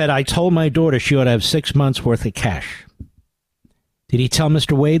he said, I told my daughter she ought to have 6 months' worth of cash. Did he tell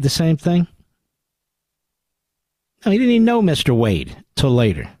Mr. Wade the same thing? No, he didn't even know Mr. Wade till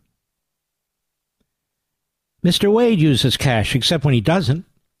later. Mr. Wade uses cash, except when he doesn't.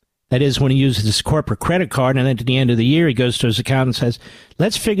 That is, when he uses his corporate credit card, and then at the end of the year, he goes to his account and says,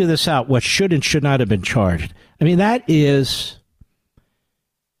 let's figure this out, what should and should not have been charged. I mean, that is,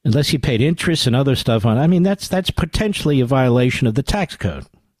 unless you paid interest and other stuff on it, I mean, that's potentially a violation of the tax code.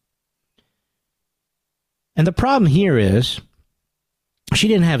 And the problem here is, she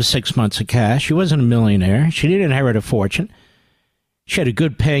didn't have 6 months of cash. She wasn't a millionaire. She didn't inherit a fortune. She had a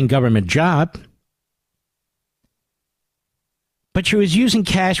good-paying government job. But she was using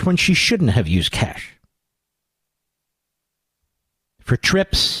cash when she shouldn't have used cash. For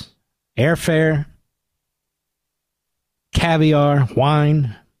trips, airfare, caviar,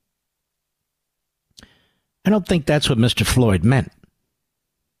 wine. I don't think that's what Mr. Floyd meant.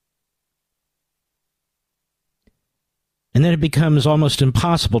 And then it becomes almost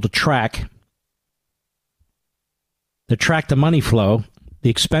impossible to track the money flow, the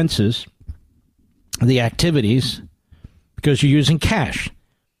expenses, the activities, because you're using cash.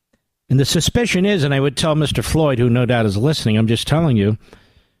 And the suspicion is, and I would tell Mr. Floyd, who no doubt is listening, I'm just telling you,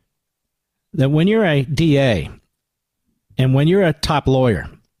 that when you're a DA and when you're a top lawyer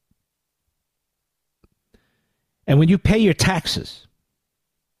and when you pay your taxes,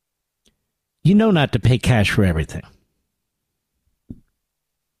 you know not to pay cash for everything.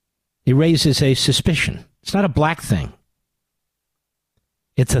 It raises a suspicion. It's not a black thing.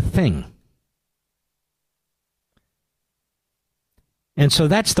 It's a thing. And so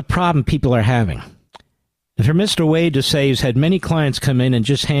that's the problem people are having. And for Mr. Wade to say he's had many clients come in and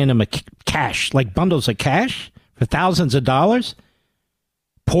just hand him cash, like bundles of cash for thousands of dollars,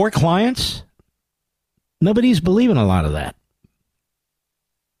 poor clients, nobody's believing a lot of that.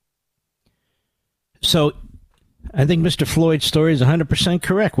 So I think Mr. Floyd's story is 100%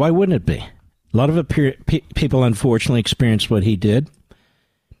 correct. Why wouldn't it be? A lot of people, unfortunately, experienced what he did.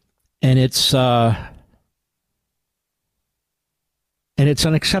 And it's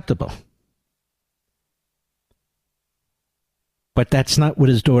unacceptable. But that's not what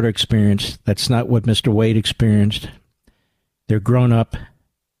his daughter experienced. That's not what Mr. Wade experienced. They're grown up.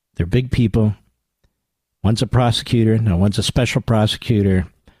 They're big people. One's a prosecutor. No, one's a special prosecutor.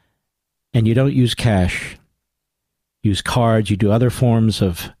 And you don't use cash. Use cards. You do other forms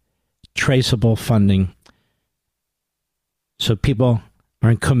of traceable funding. So people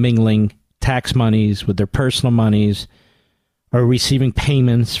aren't commingling tax monies with their personal monies or receiving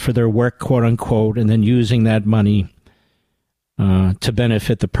payments for their work, quote unquote, and then using that money to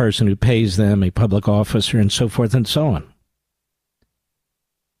benefit the person who pays them, a public officer, and so forth and so on.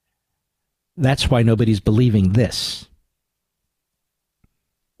 That's why nobody's believing this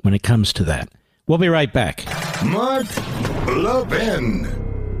when it comes to that. We'll be right back. Mark Levin.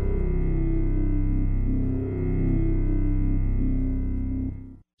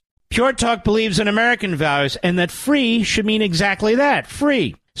 Pure Talk believes in American values and that free should mean exactly that,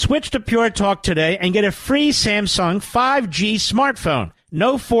 free. Switch to Pure Talk today and get a free Samsung 5G smartphone.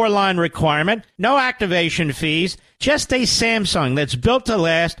 No 4-line requirement, no activation fees, just a Samsung that's built to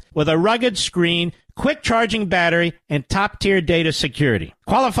last with a rugged screen, quick charging battery, and top-tier data security.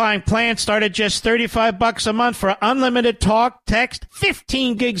 Qualifying plans start at just $35 a month for unlimited talk, text,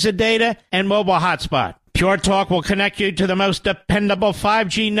 15 gigs of data, and mobile hotspot. Pure Talk will connect you to the most dependable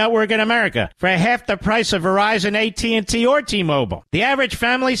 5G network in America for half the price of Verizon, AT&T, or T-Mobile. The average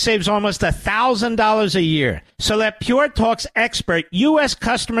family saves almost $1,000 a year. So let Pure Talk's expert U.S.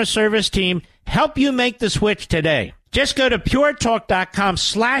 customer service team help you make the switch today. Just go to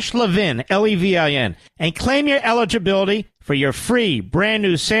puretalk.com/Levin, Levin, and claim your eligibility for your free brand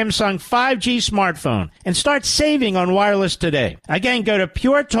new Samsung 5G smartphone and start saving on wireless today. Again, go to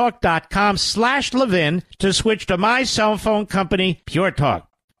puretalk.com/Levin to switch to my cell phone company, Pure Talk.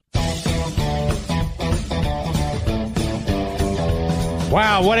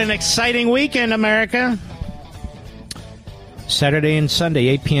 Wow, what an exciting weekend, America. Saturday and Sunday,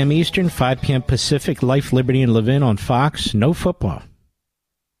 8 p.m. Eastern, 5 p.m. Pacific, Life, Liberty, and Levin on Fox. No football.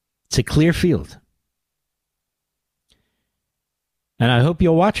 It's a clear field. And I hope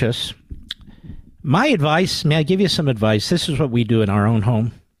you'll watch us. My advice, may I give you some advice? This is what we do in our own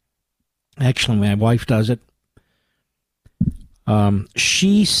home. Actually, my wife does it.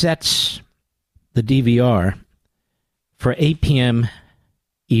 She sets the DVR for 8 p.m.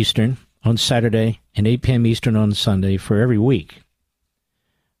 Eastern on Saturday and 8 p.m. Eastern on Sunday for every week.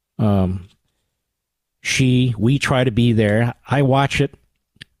 We try to be there. I watch it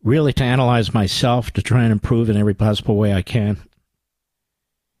really to analyze myself, to try and improve in every possible way I can.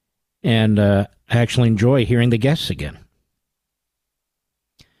 And I actually enjoy hearing the guests again.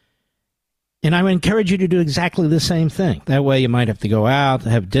 And I would encourage you to do exactly the same thing. That way you might have to go out,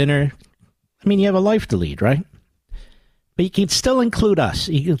 have dinner. I mean, you have a life to lead, right? But you can still include us.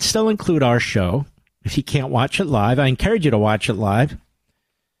 You can still include our show if you can't watch it live. I encourage you to watch it live,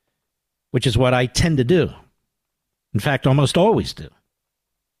 which is what I tend to do. In fact, almost always do.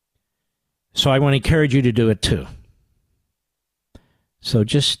 So I want to encourage you to do it too. So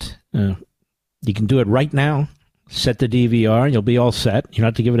just, you can do it right now. Set the DVR. You'll be all set. You don't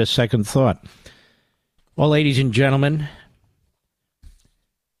have to give it a second thought. Well, ladies and gentlemen,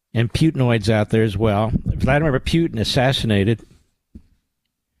 and Putinoids out there as well. Vladimir Putin assassinated.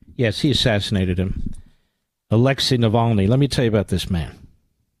 Yes, he assassinated him. Alexei Navalny. Let me tell you about this man.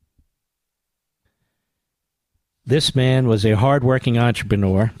 This man was a hardworking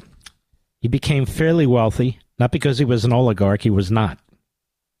entrepreneur. He became fairly wealthy, not because he was an oligarch. He was not.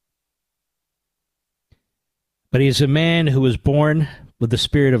 But he is a man who was born with the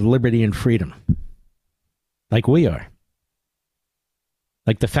spirit of liberty and freedom, like we are.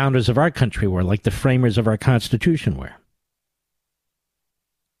 Like the founders of our country were, like the framers of our Constitution were.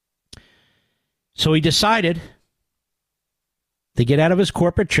 So he decided to get out of his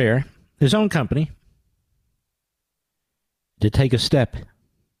corporate chair, his own company, to take a step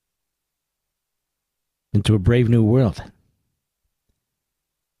into a brave new world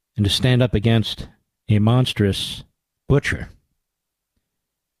and to stand up against a monstrous butcher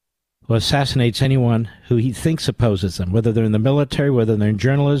who assassinates anyone who he thinks opposes them, whether they're in the military, whether they're in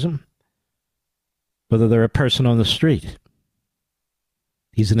journalism, whether they're a person on the street.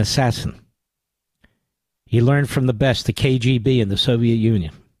 He's an assassin. He learned from the best, the KGB in the Soviet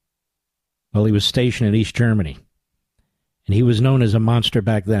Union, while he was stationed in East Germany. And he was known as a monster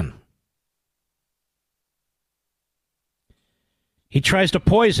back then. He tries to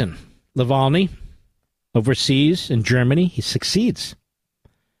poison Navalny overseas in Germany. He succeeds.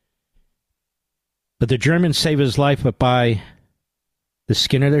 But the Germans save his life, but by the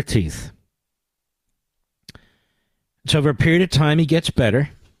skin of their teeth. So over a period of time, he gets better.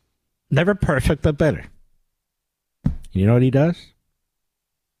 Never perfect, but better. You know what he does?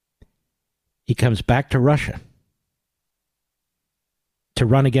 He comes back to Russia to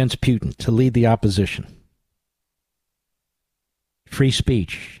run against Putin, to lead the opposition. Free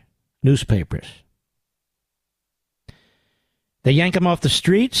speech, newspapers. They yank him off the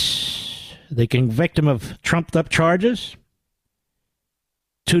streets. They convict him of trumped-up charges.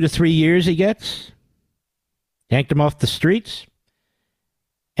 2 to 3 years he gets. Yanked him off the streets.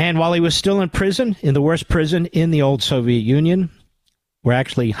 And while he was still in prison, in the worst prison in the old Soviet Union, where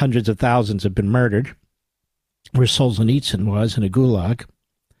actually hundreds of thousands have been murdered, where Solzhenitsyn was in a gulag,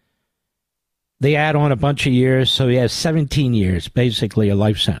 they add on a bunch of years, so he has 17 years, basically a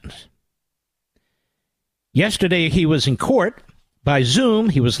life sentence. Yesterday he was in court by Zoom.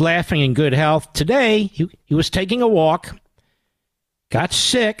 He was laughing in good health. Today he was taking a walk, got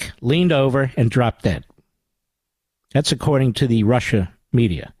sick, leaned over, and dropped dead. That's according to the Russia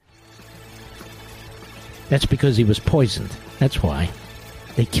media. That's because he was poisoned. That's why.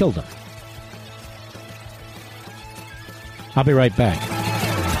 They killed him. I'll be right back.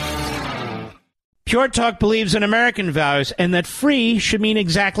 Pure Talk believes in American values and that free should mean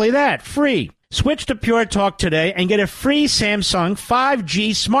exactly that, free. Switch to Pure Talk today and get a free Samsung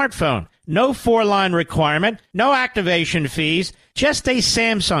 5G smartphone. No 4-line requirement, no activation fees, just a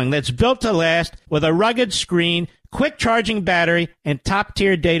Samsung that's built to last with a rugged screen, quick charging battery, and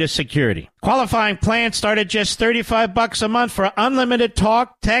top-tier data security. Qualifying plans start at just $35 a month for unlimited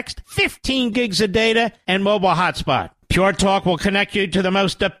talk, text, 15 gigs of data, and mobile hotspot. Pure Talk will connect you to the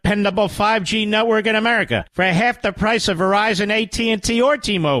most dependable 5G network in America for half the price of Verizon, AT&T, or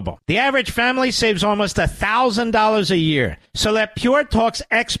T-Mobile. The average family saves almost $1,000 a year. So let Pure Talk's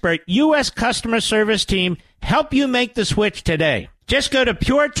expert U.S. customer service team help you make the switch today. Just go to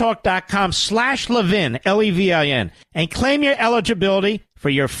puretalk.com/Levin, Levin, and claim your eligibility for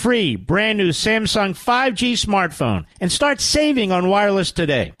your free brand new Samsung 5G smartphone and start saving on wireless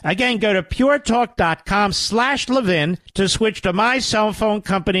today. Again, go to puretalk.com/Levin to switch to my cell phone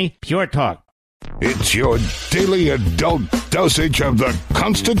company, Pure Talk. It's your daily adult dosage of the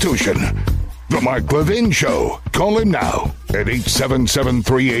Constitution. The Mark Levin Show. Call him now at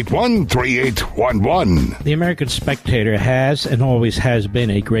 877-381-3811. The American Spectator has and always has been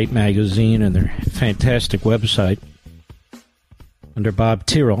a great magazine, and their fantastic website under Bob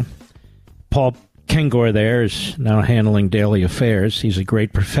Tyrrell. Paul Kengor there is now handling daily affairs. He's a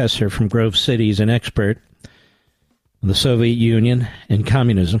great professor from Grove City. He's an expert on the Soviet Union and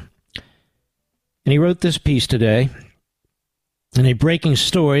communism. And he wrote this piece today. In a breaking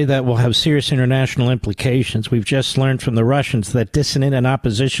story that will have serious international implications, we've just learned from the Russians that dissident and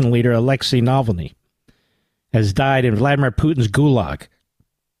opposition leader Alexei Navalny has died in Vladimir Putin's gulag.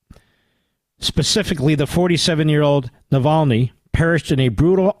 Specifically, the 47-year-old Navalny perished in a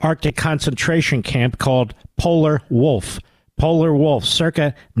brutal Arctic concentration camp called Polar Wolf. Polar Wolf,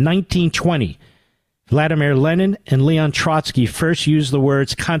 circa 1920. Vladimir Lenin and Leon Trotsky first used the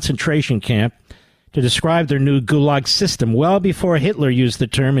words concentration camp to describe their new gulag system well before Hitler used the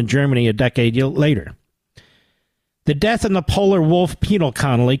term in Germany a decade later. The death in the Polar Wolf penal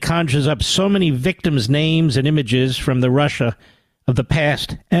colony conjures up so many victims' names and images from the Russia of the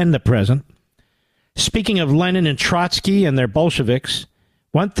past and the present. Speaking of Lenin and Trotsky and their Bolsheviks,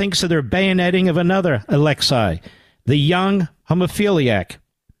 one thinks of their bayoneting of another Alexei, the young hemophiliac,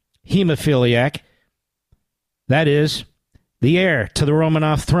 that is, the heir to the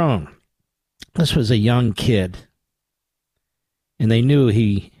Romanov throne. This was a young kid, and they knew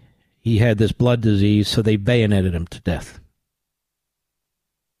he had this blood disease, so they bayoneted him to death.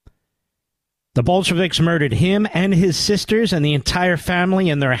 The Bolsheviks murdered him and his sisters and the entire family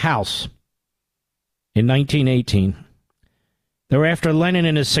in their house in 1918. Thereafter, Lenin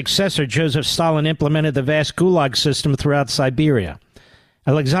and his successor, Joseph Stalin, implemented the vast gulag system throughout Siberia.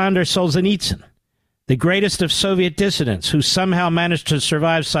 Alexander Solzhenitsyn, the greatest of Soviet dissidents who somehow managed to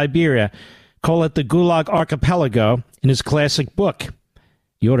survive Siberia, call it the Gulag Archipelago in his classic book.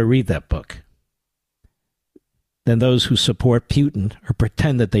 You ought to read that book. than those who support Putin or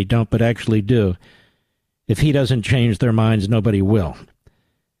pretend that they don't but actually do. If he doesn't change their minds, nobody will.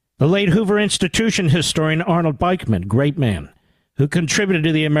 The late Hoover Institution historian Arnold Beichman, great man, who contributed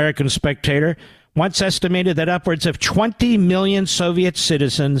to the American Spectator, once estimated that upwards of 20 million Soviet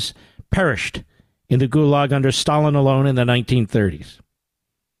citizens perished in the Gulag under Stalin alone in the 1930s.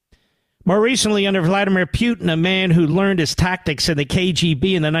 More recently, under Vladimir Putin, a man who learned his tactics in the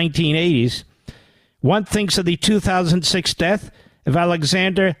KGB in the 1980s, one thinks of the 2006 death of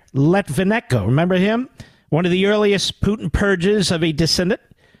Alexander Litvinenko. Remember him? One of the earliest Putin purges of a dissident,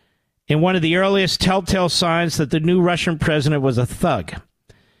 and one of the earliest telltale signs that the new Russian president was a thug.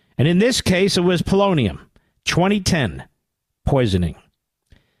 And in this case, it was polonium, 2010, poisoning.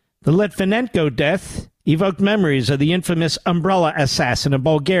 The Litvinenko death evoked memories of the infamous umbrella assassin in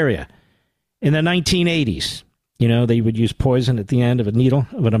Bulgaria in the 1980s. You know, they would use poison at the end of a needle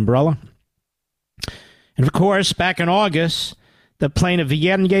of an umbrella. And of course, back in August, the plaintiff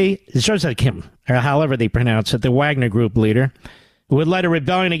Yevgeny Zhuzhakin, or however they pronounce it, the Wagner Group leader, who had led a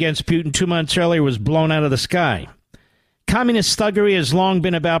rebellion against Putin 2 months earlier, was blown out of the sky. Communist thuggery has long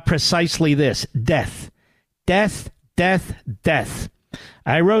been about precisely this: death. Death, death, death.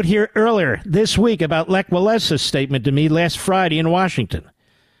 I wrote here earlier this week about Lech Walesa's statement to me last Friday in Washington,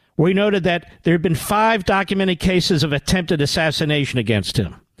 where he noted that there had been 5 documented cases of attempted assassination against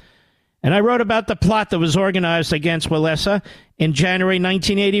him. And I wrote about the plot that was organized against Walesa in January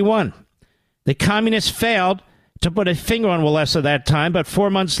 1981. The communists failed to put a finger on Walesa that time, but 4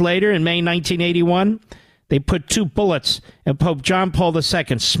 months later, in May 1981, they put 2 bullets in Pope John Paul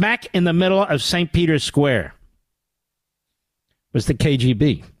II, smack in the middle of St. Peter's Square. It was the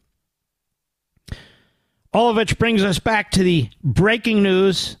KGB. All of which brings us back to the breaking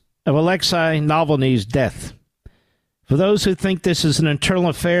news of Alexei Navalny's death. For those who think this is an internal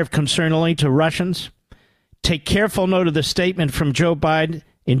affair of concern only to Russians, take careful note of the statement from Joe Biden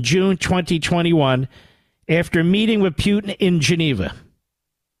in June 2021 after meeting with Putin in Geneva.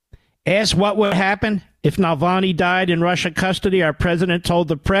 Asked what would happen if Navalny died in Russian custody, our president told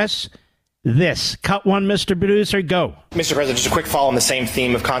the press this. Cut one, Mr. Producer, go. Mr. President, just a quick follow on the same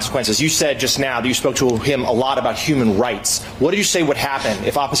theme of consequences. You said just now that you spoke to him a lot about human rights. What did you say would happen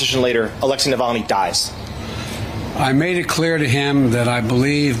if opposition leader Alexei Navalny dies? I made it clear to him that I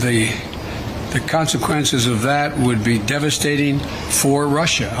believe the consequences of that would be devastating for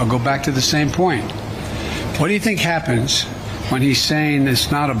Russia. I'll go back to the same point. What do you think happens when he's saying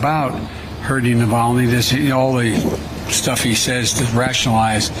it's not about hurting Navalny, all the stuff he says to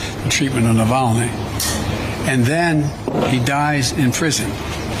rationalize the treatment of Navalny, and then he dies in prison?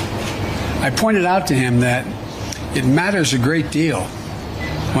 I pointed out to him that it matters a great deal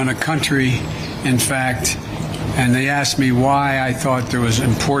when a country, in fact, and they asked me why I thought it was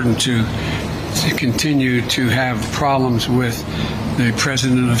important to continue to have problems with the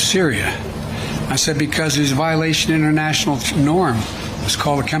president of Syria. I said because there's a violation of international norm. It's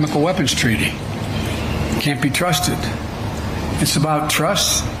called the Chemical Weapons Treaty. It can't be trusted. It's about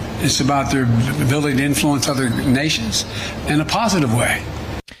trust. It's about their ability to influence other nations in a positive way.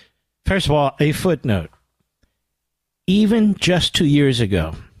 First of all, a footnote. Even just 2 years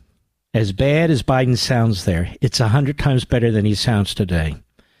ago, as bad as Biden sounds there, it's 100 times better than he sounds today.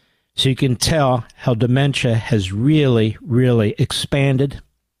 So you can tell how dementia has really, really expanded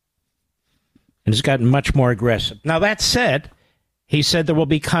and has gotten much more aggressive. Now, that said, he said there will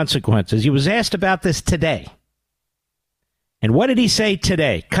be consequences. He was asked about this today. And what did he say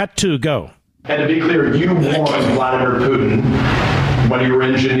today? Cut 2, go. And to be clear, you warned Vladimir Putin when you were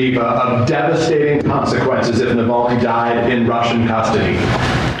in Geneva of devastating consequences if Navalny died in Russian custody.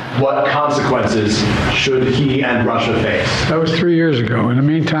 What consequences should he and Russia face? That was 3 years ago. In the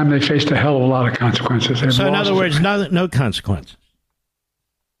meantime, they faced a hell of a lot of consequences. So in other words, no consequence.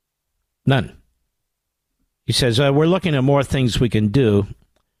 None. He says, we're looking at more things we can do.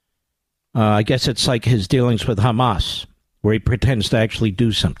 I guess it's like his dealings with Hamas, where he pretends to actually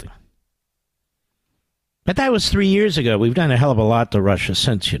do something. But that was 3 years ago. We've done a hell of a lot to Russia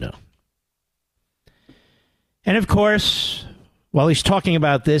since, you know. And of course, while he's talking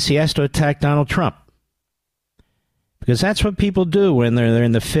about this, he has to attack Donald Trump. Because that's what people do when they're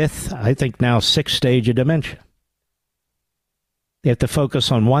in the 5th, I think now 6th stage of dementia. They have to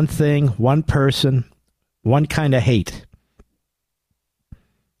focus on one thing, one person, one kind of hate.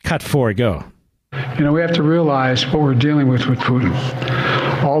 Cut 4, go. You know, we have to realize what we're dealing with Putin.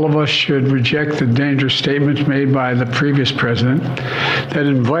 All of us should reject the dangerous statements made by the previous president that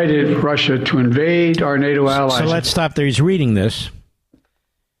invited Russia to invade our NATO allies. So let's stop there. He's reading this.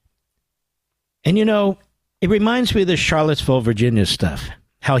 And, you know, it reminds me of the Charlottesville, Virginia stuff.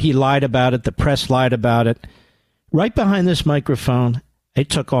 How he lied about it. The press lied about it. right behind this microphone. It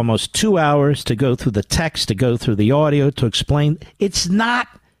took almost 2 hours to go through the text, to go through the audio, to explain. It's not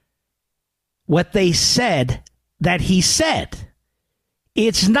what they said that he said.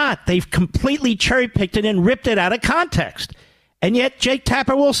 It's not. They've completely cherry-picked it and ripped it out of context. And yet Jake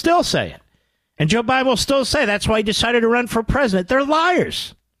Tapper will still say it. And Joe Biden will still say that's why he decided to run for president. They're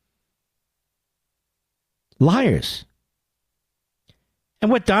liars. Liars. And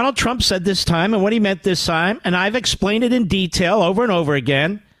what Donald Trump said this time and what he meant this time, and I've explained it in detail over and over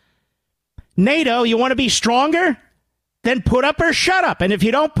again, NATO, you want to be stronger? Then put up or shut up. And if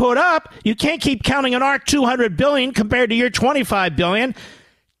you don't put up, you can't keep counting on our $200 billion compared to your $25 billion.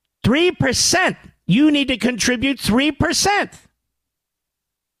 3%. You need to contribute 3%.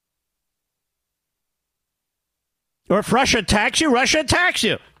 Or if Russia attacks you, Russia attacks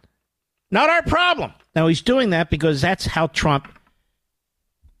you. Not our problem. Now, he's doing that because that's how Trump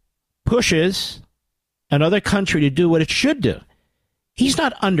pushes another country to do what it should do. He's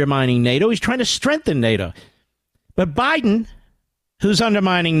not undermining NATO. He's trying to strengthen NATO. But Biden, who's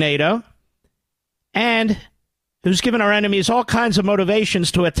undermining NATO and who's given our enemies all kinds of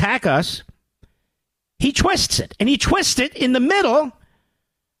motivations to attack us, he twists it. And he twists it in the middle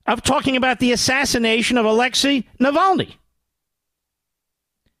of talking about the assassination of Alexei Navalny.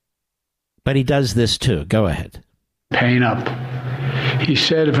 But he does this too. Go ahead. Paying up. He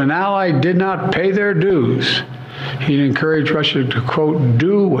said if an ally did not pay their dues, he'd encourage Russia to, quote,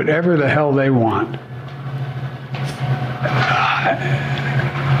 do whatever the hell they want.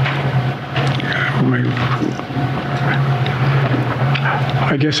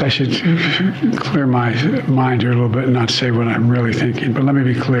 I guess I should clear my mind here a little bit and not say what I'm really thinking. But let me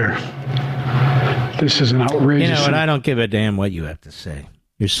be clear. This is an outrageous... You know, and I don't give a damn what you have to say.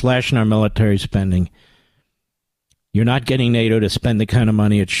 You're slashing our military spending. You're not getting NATO to spend the kind of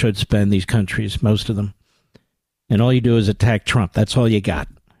money it should spend, these countries, most of them. And all you do is attack Trump. That's all you got.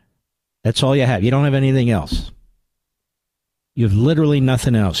 That's all you have. You don't have anything else. You have literally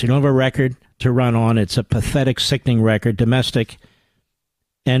nothing else. You don't have a record to run on. It's a pathetic, sickening record, domestic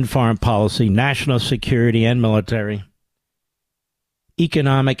and foreign policy, national security and military,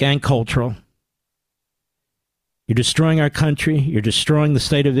 economic and cultural. You're destroying our country. You're destroying the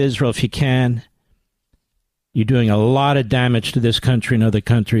state of Israel if you can. You're doing a lot of damage to this country and other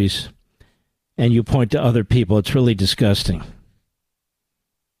countries. And you point to other people. It's really disgusting.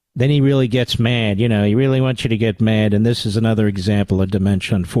 Then he really gets mad. You know, he really wants you to get mad. And this is another example of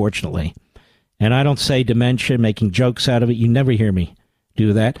dementia, unfortunately. And I don't say dementia, making jokes out of it. You never hear me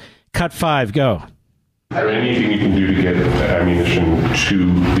do that. Cut 5, go. Is there anything you can do to get ammunition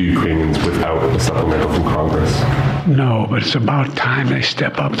to the Ukrainians without a supplemental from Congress? No, but it's about time they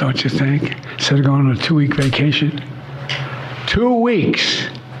step up, don't you think? Instead of going on a 2-week vacation. 2 weeks.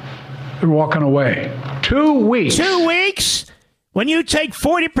 They're walking away. 2 weeks. 2 weeks? When you take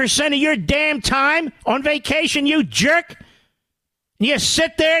 40% of your damn time on vacation, you jerk? And you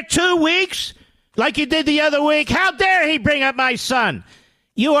sit there 2 weeks like you did the other week? How dare he bring up my son?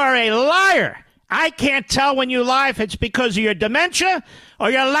 You are a liar. I can't tell when you lie if it's because of your dementia or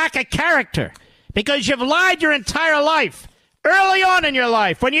your lack of character. Because you've lied your entire life, early on in your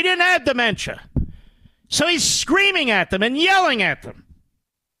life, when you didn't have dementia. So he's screaming at them and yelling at them.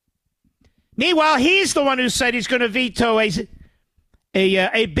 Meanwhile, he's the one who said he's going to veto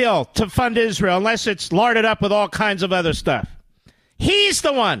a bill to fund Israel unless it's larded up with all kinds of other stuff. He's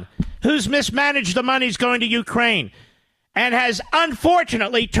the one who's mismanaged the money's going to Ukraine and has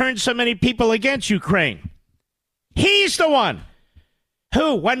unfortunately turned so many people against Ukraine. He's the one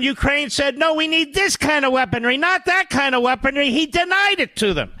who, when Ukraine said, no, we need this kind of weaponry, not that kind of weaponry, he denied it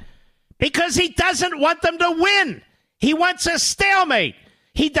to them because he doesn't want them to win. He wants a stalemate.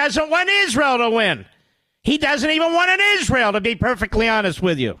 He doesn't want Israel to win. He doesn't even want an Israel, to be perfectly honest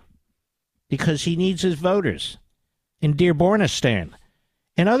with you, because he needs his voters in Dearbornistan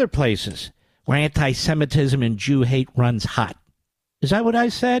and other places where anti-Semitism and Jew hate runs hot. Is that what I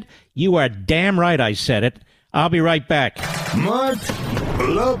said? You are damn right I said it. I'll be right back. Mark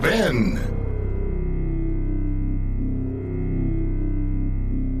Levin.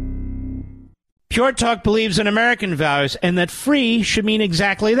 Pure Talk believes in American values and that free should mean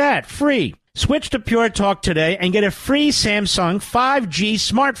exactly that, free. Switch to Pure Talk today and get a free Samsung 5G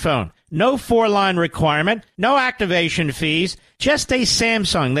smartphone. No 4-line requirement, no activation fees, just a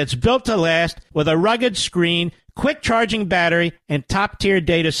Samsung that's built to last with a rugged screen, quick charging battery, and top-tier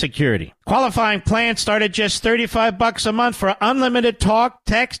data security. Qualifying plans start at just $35 a month for unlimited talk,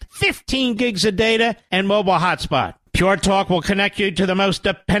 text, 15 gigs of data, and mobile hotspot. Pure Talk will connect you to the most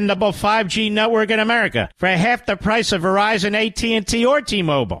dependable 5G network in America for half the price of Verizon, AT&T, or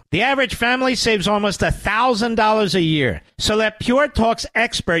T-Mobile. The average family saves almost $1,000 a year. So let Pure Talk's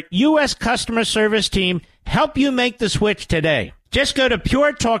expert U.S. customer service team help you make the switch today. Just go to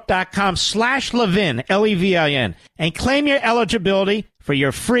puretalk.com/Levin, Levin, and claim your eligibility for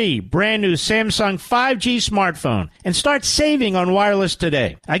your free brand new Samsung 5G smartphone and start saving on wireless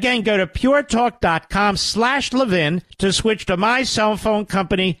today. Again, go to puretalk.com/Levin to switch to my cell phone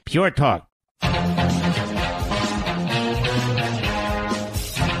company, Pure Talk.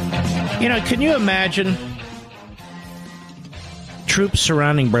 You know, can you imagine troops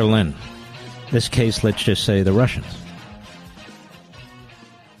surrounding Berlin? In this case, let's just say the Russians.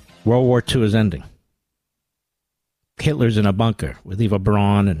 World War II is ending. Hitler's in a bunker with Eva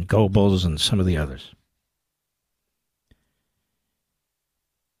Braun and Goebbels and some of the others.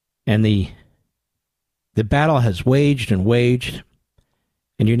 And the battle has waged and waged,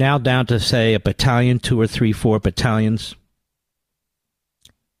 and you're now down to, say, a battalion, 2 or 3, 4 battalions.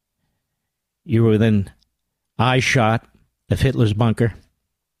 You were within eye shot of Hitler's bunker.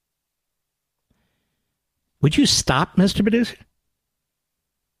 Would you stop, Mr. Producer?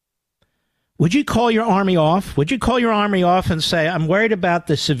 Would you call your army off? Would you call your army off and say, I'm worried about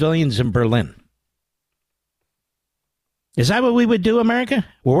the civilians in Berlin? Is that what we would do, America?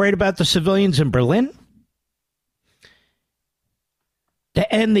 We're worried about the civilians in Berlin?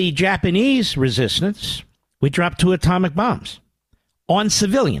 To end the Japanese resistance, we dropped 2 atomic bombs on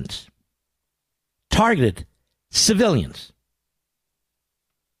civilians. Targeted civilians.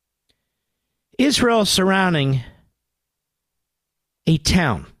 Israel surrounding a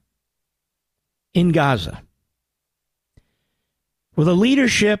town in Gaza, where the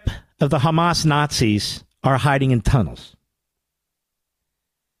leadership of the Hamas Nazis are hiding in tunnels,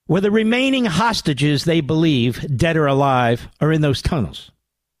 where the remaining hostages they believe, dead or alive, are in those tunnels,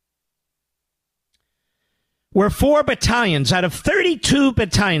 where 4 battalions out of 32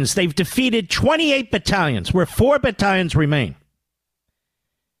 battalions, they've defeated 28 battalions, where 4 battalions remain,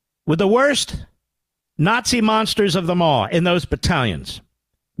 with the worst Nazi monsters of them all in those battalions,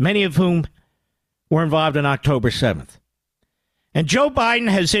 many of whom were involved in October 7th. And Joe Biden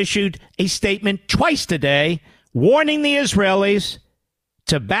has issued a statement twice today warning the Israelis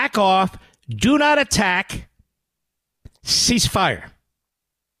to back off, do not attack, cease fire.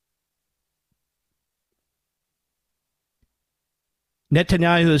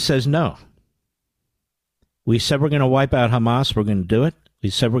 Netanyahu says no. We said we're going to wipe out Hamas, we're going to do it. We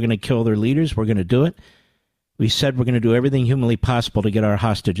said we're going to kill their leaders, we're going to do it. We said we're going to do everything humanly possible to get our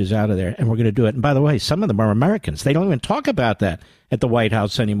hostages out of there, and we're going to do it. And by the way, some of them are Americans. They don't even talk about that at the White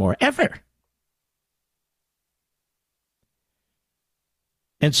House anymore, ever.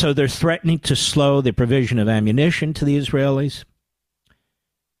 And so they're threatening to slow the provision of ammunition to the Israelis.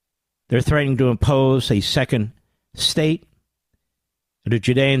 They're threatening to impose a second state, to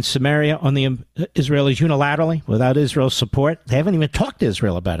Judea and Samaria, on the Israelis unilaterally, without Israel's support. They haven't even talked to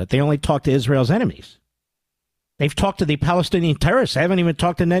Israel about it. They only talk to Israel's enemies. They've talked to the Palestinian terrorists. They haven't even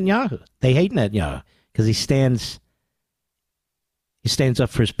talked to Netanyahu. They hate Netanyahu because he stands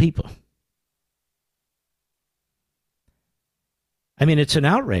up for his people. I mean, it's an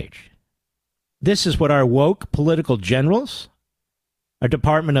outrage. This is what our woke political generals, our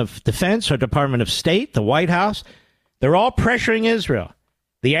Department of Defense, our Department of State, the White House, they're all pressuring Israel.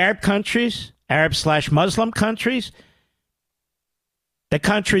 The Arab countries, Arab/Muslim countries, the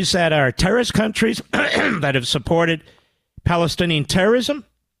countries that are terrorist countries that have supported Palestinian terrorism,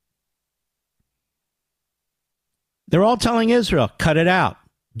 they're all telling Israel, cut it out.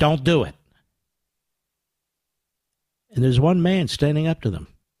 Don't do it. And there's one man standing up to them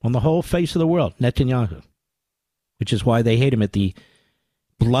on the whole face of the world, Netanyahu, which is why they hate him at the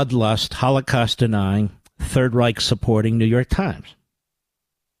bloodlust, Holocaust-denying, Third Reich-supporting New York Times.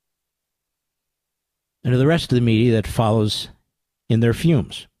 And to the rest of the media that follows in their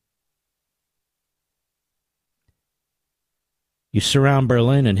fumes. You surround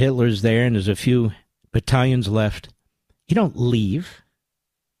Berlin and Hitler's there and there's a few battalions left. You don't leave.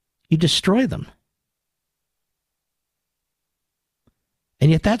 You destroy them.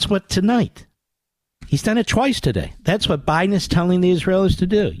 And yet that's what tonight. He's done it twice today. That's what Biden is telling the Israelis to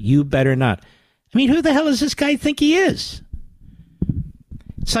do. You better not. I mean, who the hell does this guy think he is?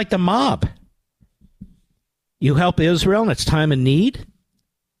 It's like the mob. You help Israel in its time of need,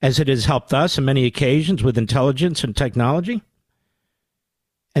 as it has helped us on many occasions with intelligence and technology.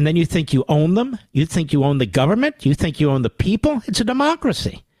 And then you think you own them? You think you own the government? You think you own the people? It's a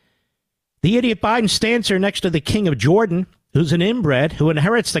democracy. The idiot Biden stands there next to the king of Jordan, who's an inbred, who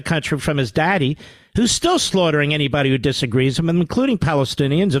inherits the country from his daddy, who's still slaughtering anybody who disagrees with him, including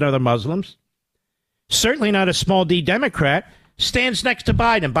Palestinians and other Muslims, certainly not a small D Democrat, stands next to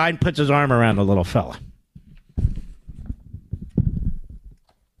Biden. Biden puts his arm around the little fella.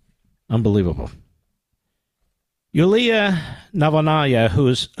 Unbelievable. Yulia Navalnaya, who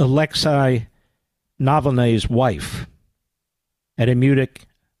is Alexei Navalny's wife, at a Munich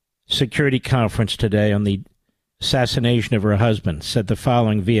security conference today on the assassination of her husband, said the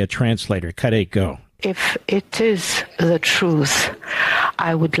following via translator. Kade, go. If it is the truth,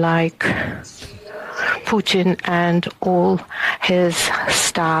 I would like Putin and all his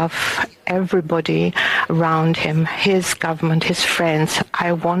staff, everybody around him, his government, his friends,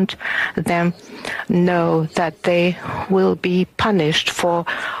 I want them know that they will be punished for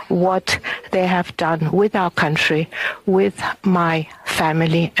what they have done with our country, with my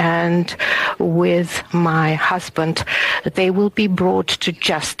family, and with my husband. They will be brought to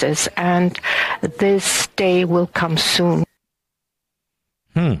justice, and this day will come soon.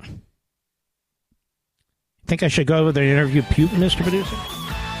 Think I should go over there and interview Putin, Mr. Producer?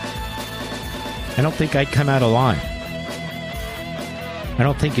 I don't think I'd come out alive. I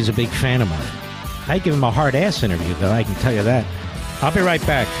don't think he's a big fan of mine. I'd give him a hard-ass interview, though, I can tell you that. I'll be right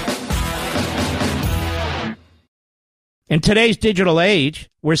back. In today's digital age,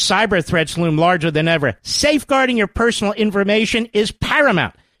 where cyber threats loom larger than ever, safeguarding your personal information is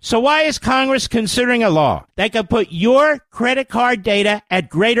paramount. So why is Congress considering a law that could put your credit card data at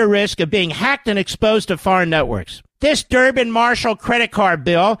greater risk of being hacked and exposed to foreign networks? This Durbin-Marshall credit card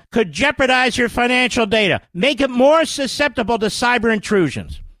bill could jeopardize your financial data, make it more susceptible to cyber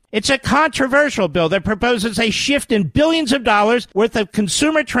intrusions. It's a controversial bill that proposes a shift in billions of dollars worth of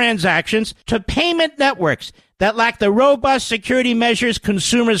consumer transactions to payment networks that lack the robust security measures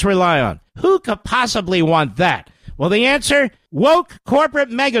consumers rely on. Who could possibly want that? Well, the answer? Woke corporate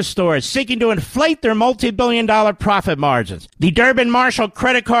megastores seeking to inflate their multi-billion-dollar profit margins. The Durbin-Marshall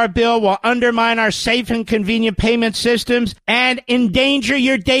credit card bill will undermine our safe and convenient payment systems and endanger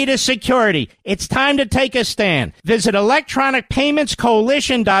your data security. It's time to take a stand. Visit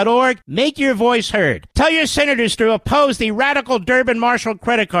electronicpaymentscoalition.org. Make your voice heard. Tell your senators to oppose the radical Durbin-Marshall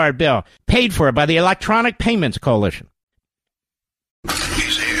credit card bill, paid for by the Electronic Payments Coalition.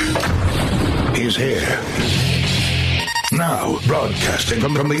 He's here. He's here. Now, broadcasting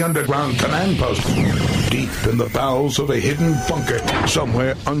from the underground command post, deep in the bowels of a hidden bunker,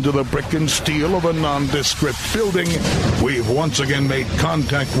 somewhere under the brick and steel of a nondescript building, we've once again made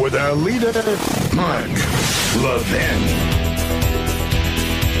contact with our leader, Mark Levin.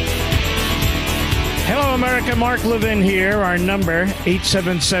 Hello, America. Mark Levin here. Our number,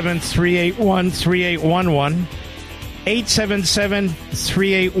 877-381-3811.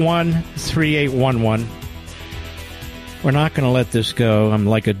 877-381-3811. We're not going to let this go. I'm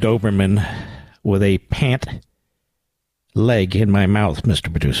like a Doberman with a pant leg in my mouth, Mr.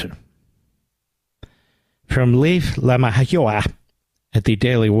 Producer. From Leif Lamahayoa at the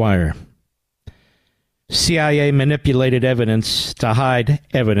Daily Wire. CIA manipulated evidence to hide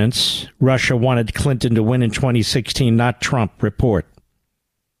evidence. Russia wanted Clinton to win in 2016, not Trump. Report.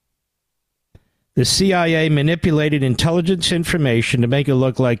 The CIA manipulated intelligence information to make it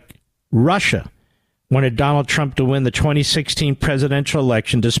look like Russia wanted Donald Trump to win the 2016 presidential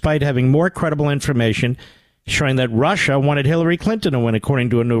election, despite having more credible information showing that Russia wanted Hillary Clinton to win, according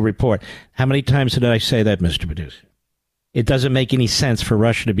to a new report. How many times did I say that, Mr. Producer? It doesn't make any sense for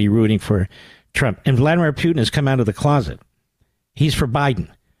Russia to be rooting for Trump. And Vladimir Putin has come out of the closet. He's for Biden.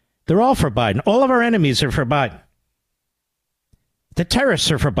 They're all for Biden. All of our enemies are for Biden. The terrorists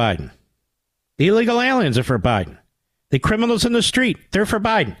are for Biden. The illegal aliens are for Biden. The criminals in the street, they're for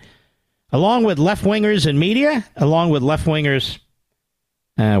Biden. Along with left-wingers in media, along with left-wingers,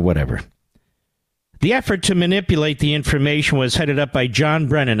 whatever. The effort to manipulate the information was headed up by John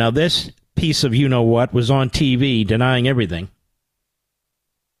Brennan. Now, this piece of you-know-what was on TV denying everything.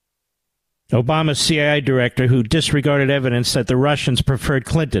 Obama's CIA director, who disregarded evidence that the Russians preferred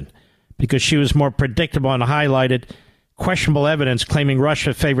Clinton because she was more predictable, and highlighted questionable evidence claiming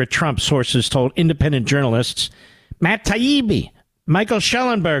Russia favored Trump, sources told independent journalists. Matt Taibbi, Michael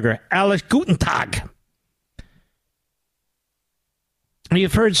Schellenberger, Alice Gutentag.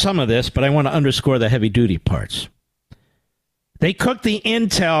 You've heard some of this, but I want to underscore the heavy-duty parts. They cooked the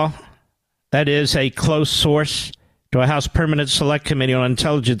intel, that is, a close source to a House Permanent Select Committee on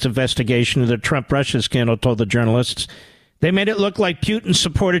Intelligence investigation of the Trump-Russia scandal, told the journalists. They made it look like Putin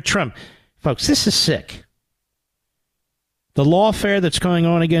supported Trump. Folks, this is sick. The lawfare that's going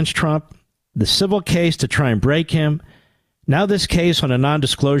on against Trump, the civil case to try and break him, now this case on a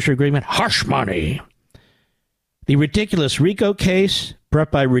non-disclosure agreement, hush money. The ridiculous RICO case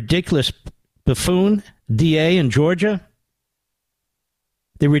brought by ridiculous buffoon DA in Georgia.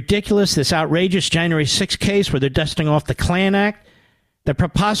 This outrageous January 6th case where they're dusting off the Klan Act. The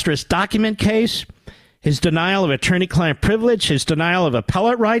preposterous document case. His denial of attorney-client privilege. His denial of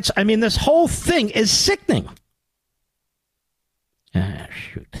appellate rights. I mean, this whole thing is sickening.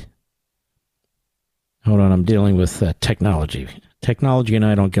 Shoot. Hold on, I'm dealing with technology. Technology and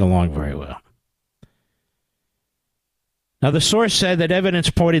I don't get along very well. Now, the source said that evidence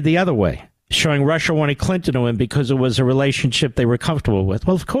pointed the other way, showing Russia wanted Clinton to win because it was a relationship they were comfortable with.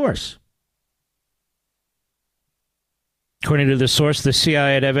 Well, of course. According to the source, the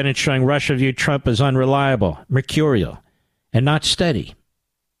CIA had evidence showing Russia viewed Trump as unreliable, mercurial, and not steady,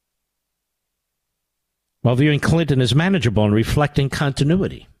 while viewing Clinton as manageable and reflecting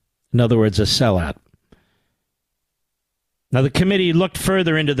continuity. In other words, a sellout. Now, the committee looked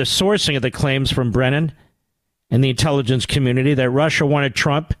further into the sourcing of the claims from Brennan and the intelligence community that Russia wanted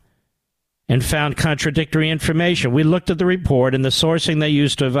Trump and found contradictory information. We looked at the report and the sourcing they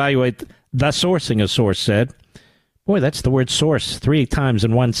used to evaluate the sourcing, a source said. Boy, that's the word source 3 times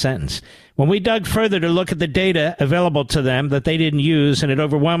in one sentence. When we dug further to look at the data available to them that they didn't use, and it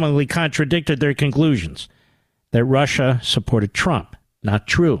overwhelmingly contradicted their conclusions that Russia supported Trump. Not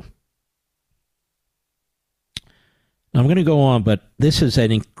true. I'm going to go on, but this is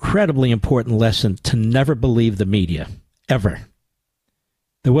an incredibly important lesson to never believe the media, ever.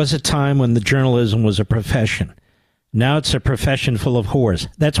 There was a time when the journalism was a profession. Now it's a profession full of whores.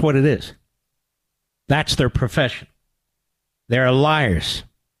 That's what it is. That's their profession. They are liars.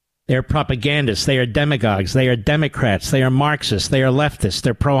 They are propagandists. They are demagogues. They are Democrats. They are Marxists. They are leftists.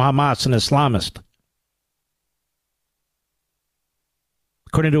 They're pro-Hamas and Islamist.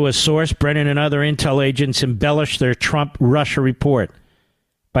 According to a source, Brennan and other intel agents embellished their Trump-Russia report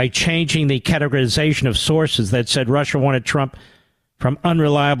by changing the categorization of sources that said Russia wanted Trump from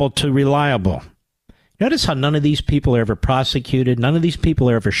unreliable to reliable. Notice how none of these people are ever prosecuted. None of these people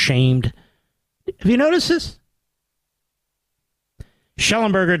are ever shamed. Have you noticed this?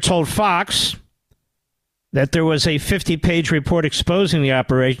 Schellenberger told Fox that there was a 50-page report exposing the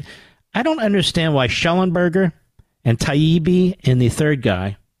operation. I don't understand why Schellenberger and Taibbi and the third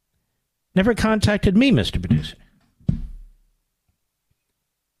guy never contacted me, Mr. Producer.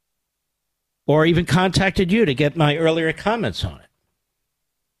 Or even contacted you to get my earlier comments on it.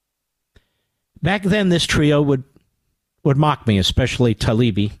 Back then, this trio would mock me, especially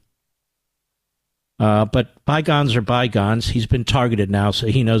Taibbi. But bygones are bygones. He's been targeted now, so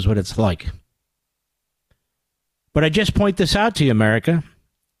he knows what it's like. But I just point this out to you, America.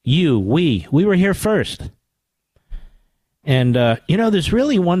 We were here first. And, there's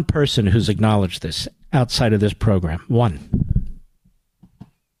really one person who's acknowledged this outside of this program. One.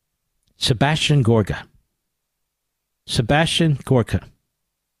 Sebastian Gorka. Sebastian Gorka.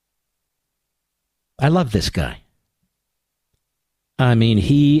 I love this guy. I mean,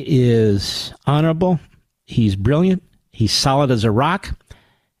 he is honorable. He's brilliant. He's solid as a rock.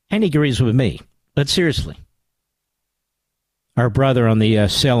 And he agrees with me. But seriously. Our brother on the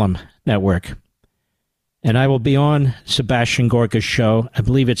Salem Network. And I will be on Sebastian Gorka's show. I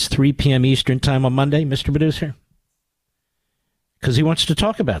believe it's 3 p.m. Eastern time on Monday, Mr. Producer. Because he wants to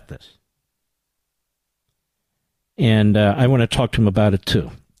talk about this. And I want to talk to him about it,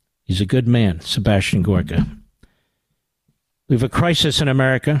 too. He's a good man, Sebastian Gorka. We have a crisis in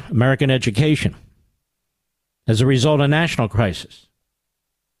America, American education, as a result of a national crisis.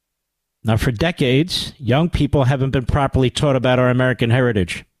 Now, for decades, young people haven't been properly taught about our American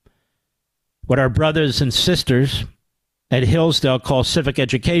heritage. What our brothers and sisters at Hillsdale call civic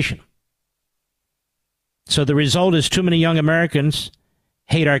education. So the result is too many young Americans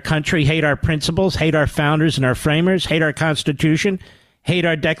hate our country, hate our principles, hate our founders and our framers, hate our Constitution, hate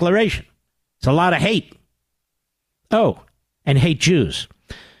our Declaration. It's a lot of hate. Oh, and hate Jews.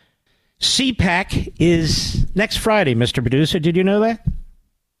 CPAC is next Friday, Mr. Producer. Did you know that?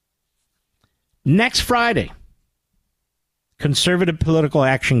 Next Friday. Conservative Political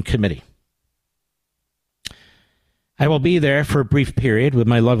Action Committee. I will be there for a brief period with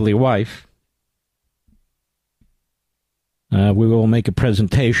my lovely wife. We will make a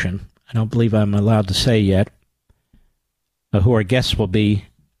presentation. I don't believe I'm allowed to say yet who our guests will be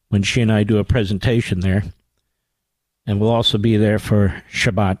when she and I do a presentation there. And we'll also be there for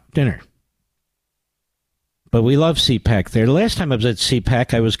Shabbat dinner. But we love CPAC there. The last time I was at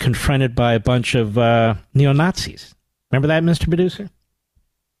CPAC, I was confronted by a bunch of neo-Nazis. Remember that, Mr. Producer?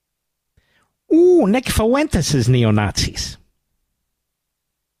 Ooh, Nick Fuentes is neo-Nazis.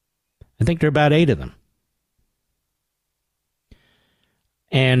 I think there are about 8 of them.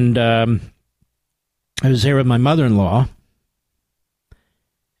 And I was there with my mother-in-law.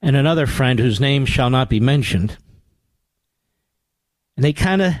 and another friend whose name shall not be mentioned. And they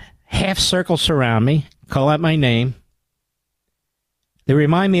kind of half circle surround me, call out my name. They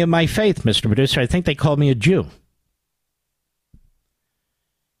remind me of my faith, Mr. Producer. I think they called me a Jew.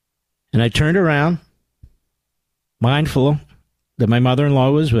 And I turned around, mindful that my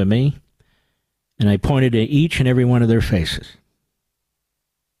mother-in-law was with me, and I pointed at each and every one of their faces.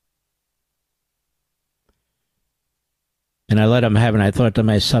 And I let them have it, and I thought to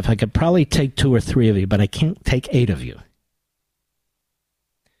myself, I could probably take 2 or 3 of you, but I can't take 8 of you.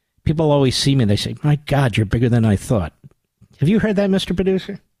 People always see me, and they say, my God, you're bigger than I thought. Have you heard that, Mr.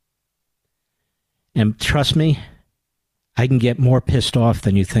 Producer? And trust me, I can get more pissed off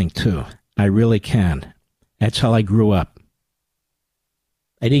than you think, too. I really can. That's how I grew up.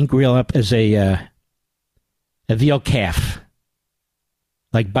 I didn't grow up as a veal calf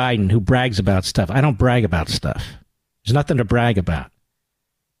like Biden, who brags about stuff. I don't brag about stuff. There's nothing to brag about.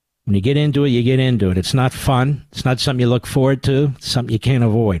 When you get into it, you get into it. It's not fun. It's not something you look forward to. It's something you can't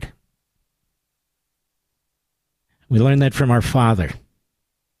avoid. We learned that from our father,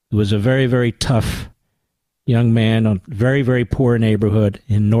 who was a very, very tough young man in a very, very poor neighborhood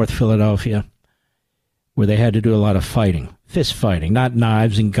in North Philadelphia, where they had to do a lot of fighting, fist fighting, not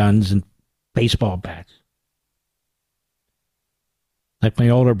knives and guns and baseball bats. Like my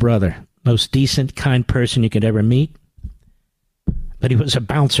older brother, most decent, kind person you could ever meet, but he was a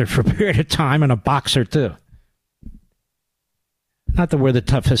bouncer for a period of time and a boxer too. Not that we're the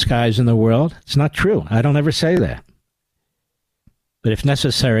toughest guys in the world. It's not true. I don't ever say that. But if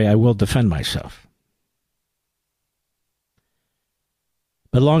necessary, I will defend myself.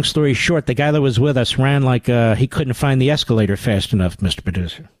 But long story short, the guy that was with us ran like he couldn't find the escalator fast enough, Mr.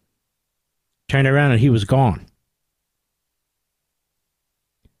 Producer. Turned around and he was gone.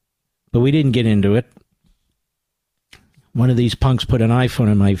 But we didn't get into it. One of these punks put an iPhone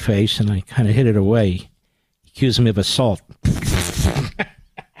in my face and I kind of hid it away. He accused me of assault.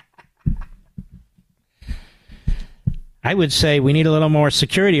 I would say we need a little more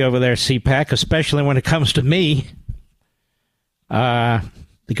security over there, CPAC, especially when it comes to me,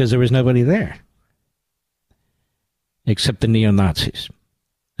 because there was nobody there except the neo-Nazis.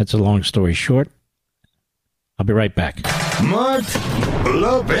 That's a long story short. I'll be right back. Mark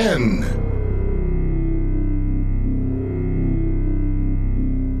Levin.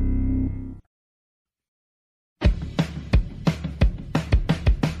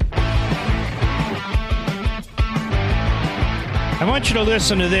 I want you to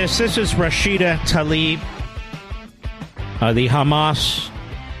listen to this. This is Rashida Tlaib, the Hamas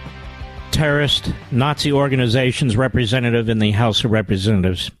terrorist Nazi organization's representative in the House of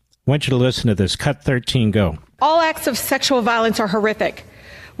Representatives. I want you to listen to this. Cut 13, go. All acts of sexual violence are horrific.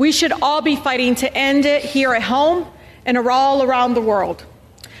 We should all be fighting to end it here at home and all around the world.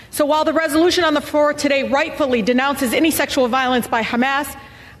 So while the resolution on the floor today rightfully denounces any sexual violence by Hamas,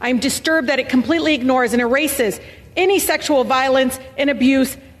 I am disturbed that it completely ignores and erases any sexual violence and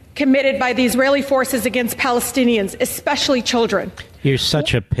abuse committed by the Israeli forces against Palestinians, especially children. You're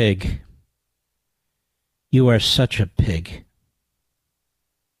such a pig. You are such a pig.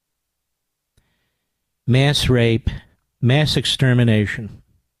 Mass rape, mass extermination,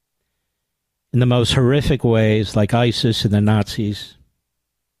 in the most horrific ways, like ISIS and the Nazis.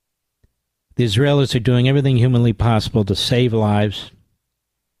 The Israelis are doing everything humanly possible to save lives,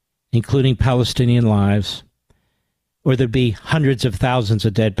 including Palestinian lives, or there'd be hundreds of thousands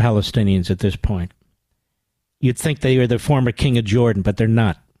of dead Palestinians at this point. You'd think they are the former king of Jordan, but they're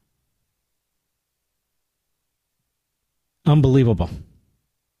not. Unbelievable.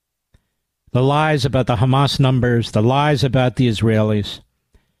 The lies about the Hamas numbers, the lies about the Israelis.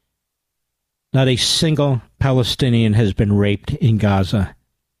 Not a single Palestinian has been raped in Gaza.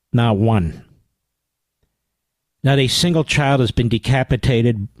 Not one. Not a single child has been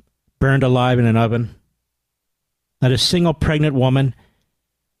decapitated, burned alive in an oven. Not a single pregnant woman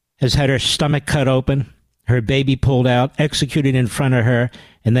has had her stomach cut open, her baby pulled out, executed in front of her,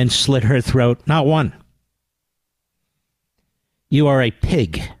 and then slit her throat. Not one. You are a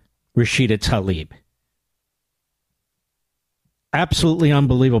pig, Rashida Tlaib. Absolutely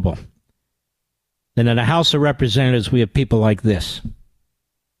unbelievable. And in the House of Representatives, we have people like this.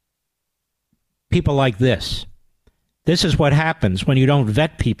 People like this. This is what happens when you don't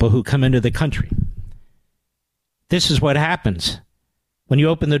vet people who come into the country. This is what happens when you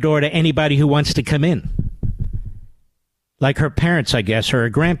open the door to anybody who wants to come in. Like her parents, I guess, or her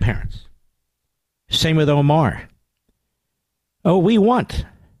grandparents. Same with Omar. Oh, we want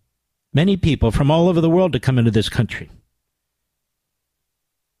many people from all over the world to come into this country.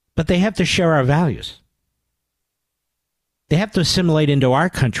 But they have to share our values. They have to assimilate into our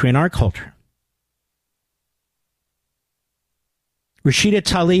country and our culture. Rashida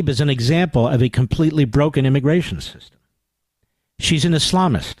Tlaib is an example of a completely broken immigration system. She's an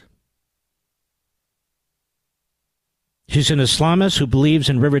Islamist. She's an Islamist who believes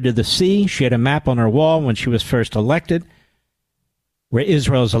in river to the sea. She had a map on her wall when she was first elected, where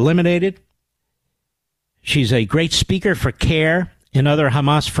Israel is eliminated. She's a great speaker for CARE and other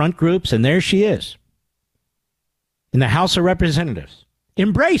Hamas front groups, and there she is in the House of Representatives,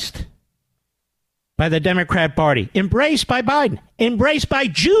 embraced by the Democrat Party, embraced by Biden, embraced by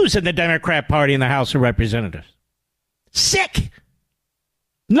Jews in the Democrat Party in the House of Representatives. Sick.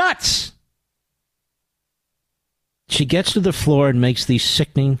 Nuts. She gets to the floor and makes these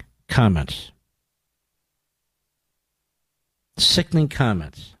sickening comments. Sickening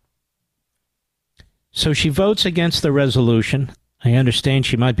comments. So she votes against the resolution. I understand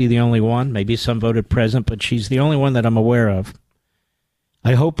she might be the only one. Maybe some voted present, but she's the only one that I'm aware of.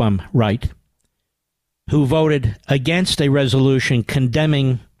 I hope I'm right. Who voted against a resolution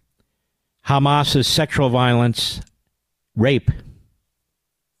condemning Hamas's sexual violence, rape.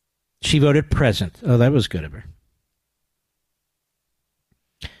 She voted present. Oh, that was good of her.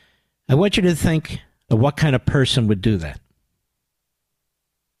 I want you to think of what kind of person would do that.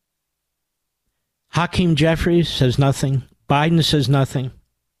 Hakeem Jeffries says nothing. Biden says nothing.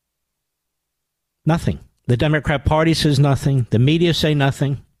 Nothing. The Democrat Party says nothing. The media say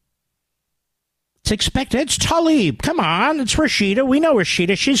nothing. It's expected. It's Tlaib. Come on. It's Rashida. We know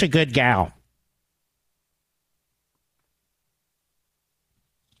Rashida. She's a good gal.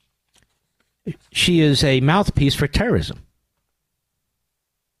 She is a mouthpiece for terrorism.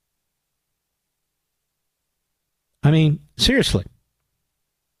 I mean, seriously.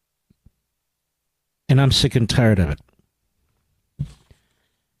 And I'm sick and tired of it.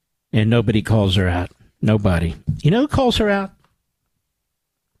 And nobody calls her out. Nobody. You know who calls her out?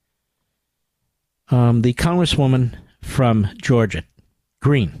 The Congresswoman from Georgia,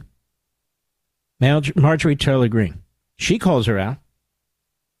 Greene. Marjorie Taylor Greene. She calls her out.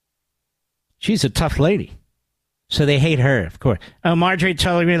 She's a tough lady. So they hate her, of course. Oh, Marjorie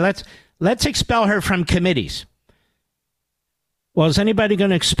Taylor Greene, let's expel her from committees. Well, is anybody going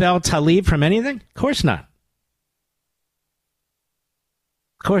to expel Tlaib from anything? Of course not.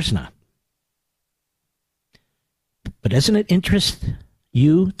 Of course not. But doesn't it interest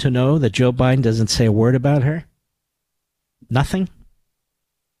you to know that Joe Biden doesn't say a word about her? Nothing?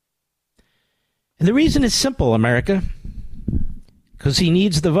 And the reason is simple, America. Because he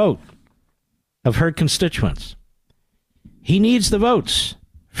needs the vote of her constituents. He needs the votes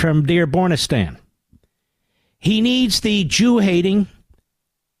from dear Bornistan. He needs the Jew-hating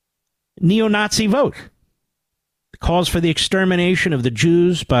neo-Nazi vote. It calls for the extermination of the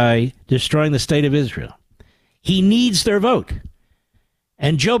Jews by destroying the state of Israel. He needs their vote.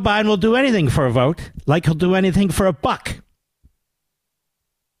 And Joe Biden will do anything for a vote, like he'll do anything for a buck.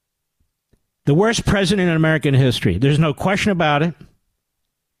 The worst president in American history. There's no question about it.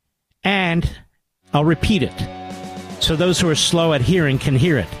 And I'll repeat it so those who are slow at hearing can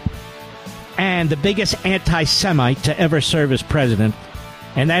hear it. And the biggest anti-Semite to ever serve as president,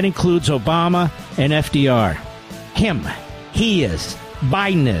 and that includes Obama and FDR. Him. He is.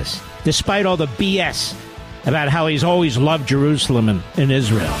 Biden is. Despite all the BS about how he's always loved Jerusalem and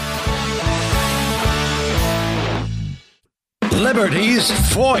Israel. Liberty's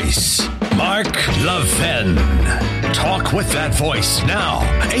voice, Mark Levin. Talk with that voice now.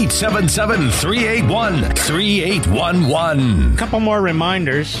 877-381-3811. A couple more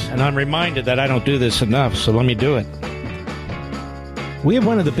reminders, and I'm reminded that I don't do this enough, so let me do it. We have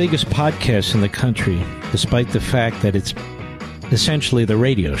one of the biggest podcasts in the country, despite the fact that it's essentially the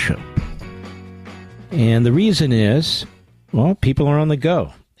radio show. And the reason is, well, people are on the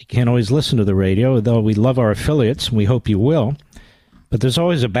go. They can't always listen to the radio, though we love our affiliates, and we hope you will. But there's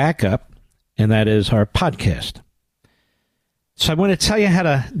always a backup, and that is our podcast. So I want to tell you how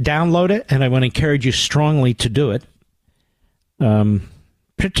to download it, and I want to encourage you strongly to do it,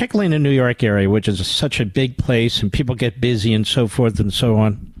 particularly in the New York area, which is such a big place, and people get busy and so forth and so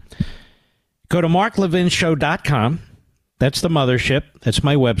on. Go to marklevinshow.com. That's the mothership. That's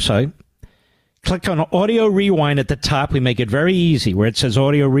my website. Click on Audio Rewind at the top. We make it very easy. Where it says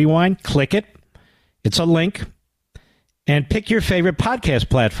Audio Rewind, click it. It's a link. And pick your favorite podcast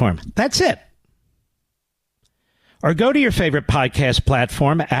platform. That's it. Or go to your favorite podcast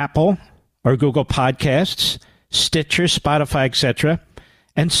platform, Apple or Google Podcasts, Stitcher, Spotify, etc.,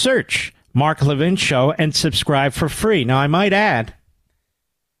 and search Mark Levin Show and subscribe for free. Now, I might add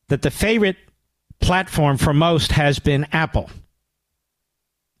that the favorite platform for most has been Apple.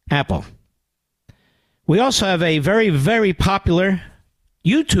 Apple. We also have a very, very popular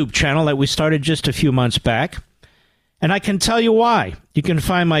YouTube channel that we started just a few months back. And I can tell you why. You can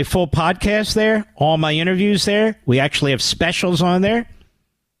find my full podcast there, all my interviews there. We actually have specials on there.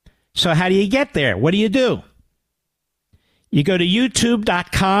 So how do you get there? What do? You go to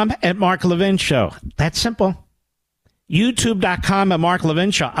youtube.com at Mark Levin Show. That's simple. youtube.com at Mark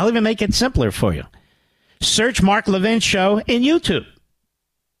Levin Show. I'll even make it simpler for you. Search Mark Levin Show in YouTube.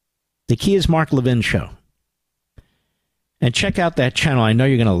 The key is Mark Levin Show. And check out that channel. I know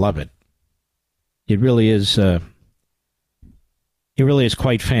you're going to love it. It really is. It really is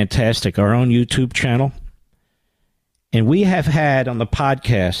quite fantastic. Our own YouTube channel. And we have had on the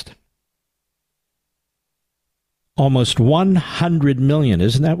podcast almost 100 million.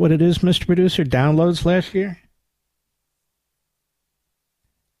 Isn't that what it is, Mr. Producer? Downloads last year?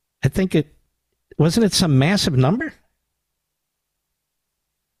 I think wasn't it some massive number?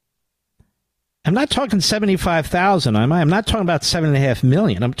 I'm not talking 75,000, am I? I'm not talking about 7.5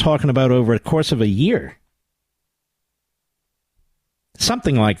 million. I'm talking about over the course of a year.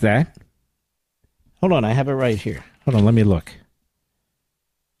 Something like that. Hold on, I have it right here. Hold on, let me look.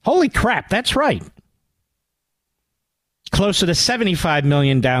 Holy crap, that's right. Closer to 75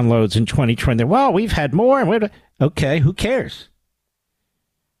 million downloads in 2020. Well, we've had more. Okay, who cares?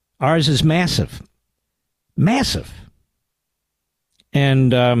 Ours is massive. Massive.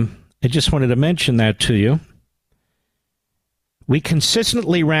 And I just wanted to mention that to you. We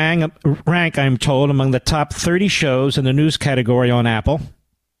consistently rank, I'm told, among the top 30 shows in the news category on Apple.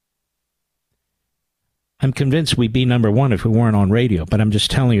 I'm convinced we'd be number one if we weren't on radio, but I'm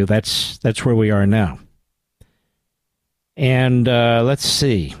just telling you that's where we are now. And let's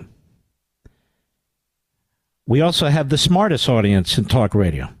see. We also have the smartest audience in talk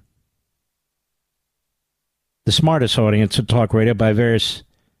radio. The smartest audience in talk radio by various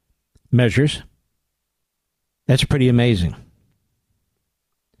measures. That's pretty amazing.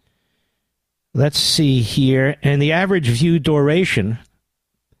 Let's see here. And the average view duration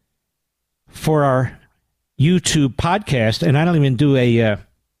for our YouTube podcast, and I don't even do a,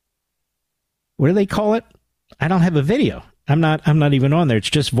 what do they call it? I don't have a video. I'm not even on there. It's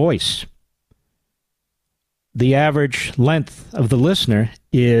just voice. The average length of the listener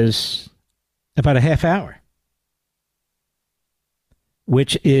is about a half hour,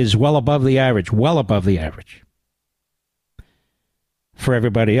 which is well above the average for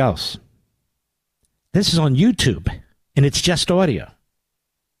everybody else. This is on YouTube, and it's just audio.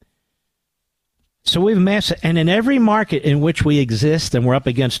 So we've massive, and in every market in which we exist and we're up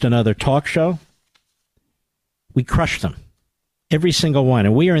against another talk show, we crush them. Every single one.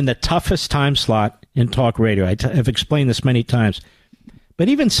 And we are in the toughest time slot in talk radio. I've explained this many times. But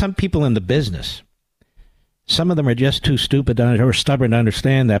even some people in the business, some of them are just too stupid or stubborn to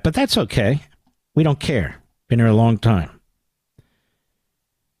understand that. But that's okay. We don't care. Been here a long time.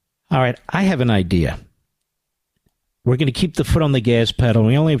 All right, I have an idea. We're going to keep the foot on the gas pedal.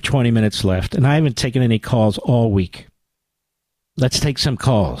 We only have 20 minutes left, and I haven't taken any calls all week. Let's take some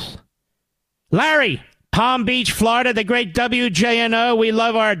calls. Larry, Palm Beach, Florida, the great WJNO. We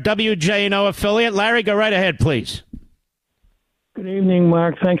love our WJNO affiliate. Larry, go right ahead, please. Good evening,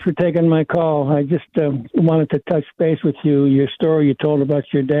 Mark. Thanks for taking my call. I just wanted to touch base with you. Your story you told about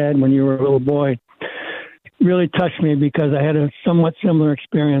your dad when you were a little boy really touched me because I had a somewhat similar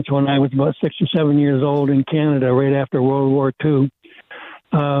experience when I was about 6 or 7 years old in Canada right after World War II.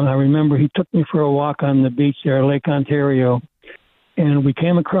 I remember he took me for a walk on the beach there, Lake Ontario, and we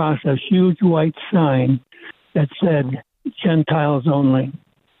came across a huge white sign that said Gentiles only.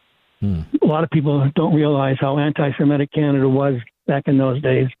 A lot of people don't realize how anti-Semitic Canada was back in those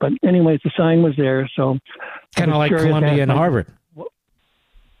days. But anyways, the sign was there. So kind of like Columbia and Harvard.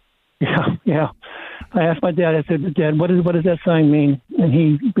 Yeah. I asked my dad, I said, Dad, what does that sign mean? And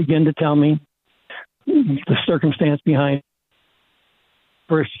he began to tell me the circumstance behind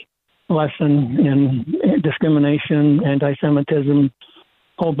first lesson in discrimination, anti-Semitism,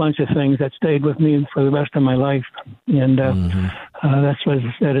 whole bunch of things that stayed with me for the rest of my life. And that's what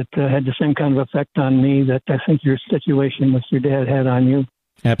I said. It had the same kind of effect on me that I think your situation with your dad had on you.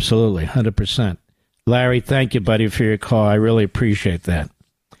 Absolutely, 100%. Larry, thank you, buddy, for your call. I really appreciate that.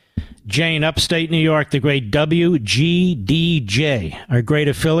 Jane, upstate New York, the great WGDJ, our great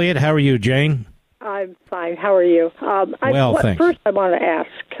affiliate. How are you, Jane? I'm fine. How are you? Thanks. First, I want to ask,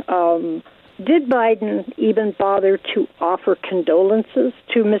 did Biden even bother to offer condolences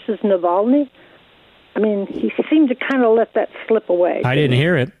to Mrs. Navalny? I mean, he seemed to kind of let that slip away. I didn't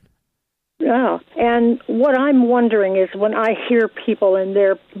hear it. Yeah. And what I'm wondering is when I hear people and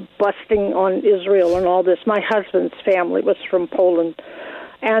they're busting on Israel and all this, my husband's family was from Poland,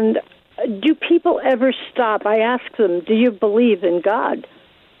 and do people ever stop? I ask them, do you believe in God?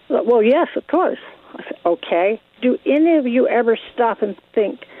 Well, yes, of course. I say, okay. Do any of you ever stop and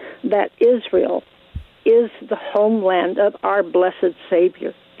think that Israel is the homeland of our blessed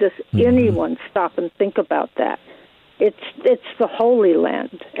Savior? Does anyone stop and think about that? It's the Holy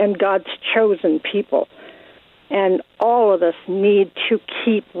Land and God's chosen people. And all of us need to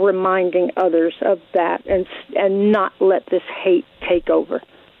keep reminding others of that and not let this hate take over.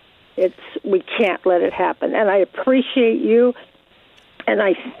 We can't let it happen. And I appreciate you, and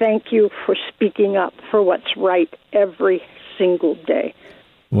I thank you for speaking up for what's right every single day.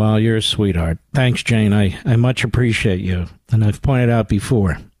 Well, you're a sweetheart. Thanks, Jane. I much appreciate you. And I've pointed out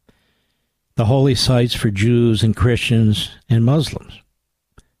before, the holy sites for Jews and Christians and Muslims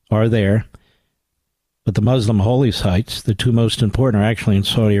are there. But the Muslim holy sites, the two most important, are actually in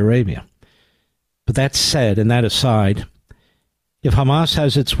Saudi Arabia. But that said, and that aside, if Hamas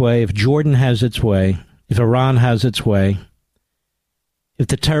has its way, if Jordan has its way, if Iran has its way, if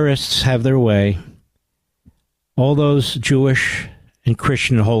the terrorists have their way, all those Jewish and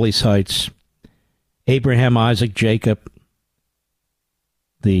Christian holy sites, Abraham, Isaac, Jacob,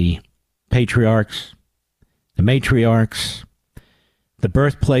 the patriarchs, the matriarchs, the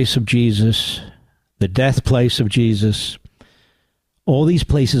birthplace of Jesus, the death place of Jesus, all these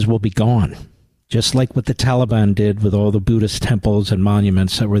places will be gone, just like what the Taliban did with all the Buddhist temples and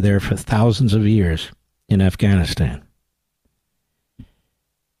monuments that were there for thousands of years in Afghanistan.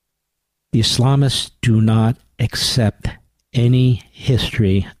 The Islamists do not accept any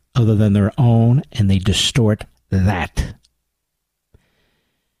history other than their own, and they distort that.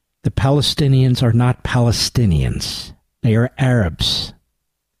 The Palestinians are not Palestinians. They are Arabs.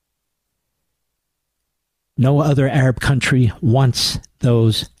 No other Arab country wants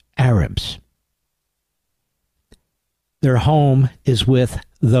those Arabs. Their home is with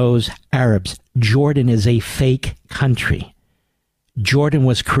those Arabs. Jordan is a fake country. Jordan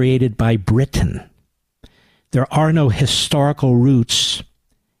was created by Britain. There are no historical roots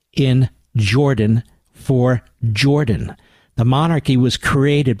in Jordan for Jordan. The monarchy was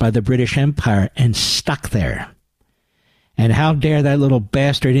created by the British Empire and stuck there. And how dare that little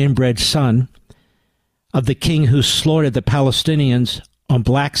bastard inbred son of the king who slaughtered the Palestinians on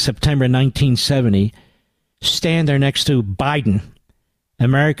Black September 1970 stand there next to Biden,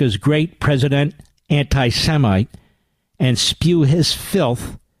 America's great president, anti-Semite, and spew his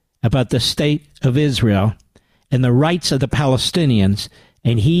filth about the state of Israel and the rights of the Palestinians,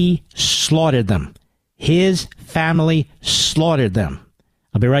 and he slaughtered them. His family slaughtered them.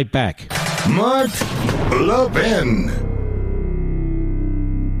 I'll be right back. Mark Levin.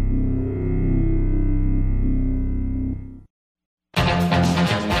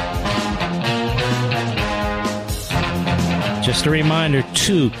 Just a reminder,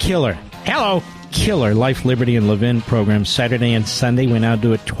 Killer Life, Liberty, and Levin programs Saturday and Sunday. We now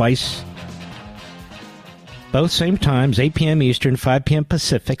do it twice. Both same times, 8 p.m. Eastern, 5 p.m.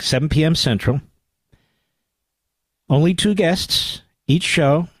 Pacific, 7 p.m. Central. Only 2 guests each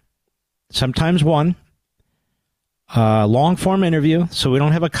show, sometimes one. Long-form interview, so we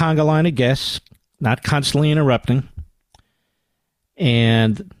don't have a conga line of guests, not constantly interrupting.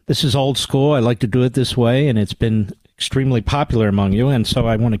 And this is old school. I like to do it this way, and it's been extremely popular among you, and so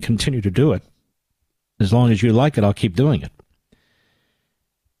I want to continue to do it. As long as you like it, I'll keep doing it.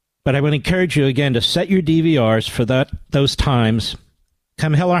 But I would encourage you, again, to set your DVRs for those times.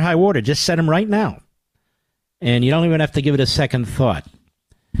 Come hell or high water, just set them right now. And you don't even have to give it a second thought.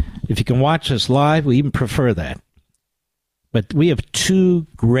 If you can watch us live, we even prefer that. But we have 2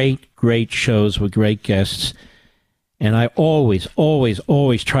 great shows with great guests. And I always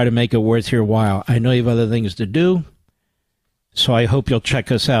try to make it worth your while. I know you have other things to do. So I hope you'll check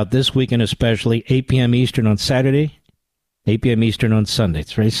us out this weekend, especially 8 p.m. Eastern on Saturday, 8 p.m. Eastern on Sunday.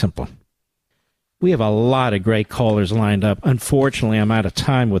 It's very simple. We have a lot of great callers lined up. Unfortunately, I'm out of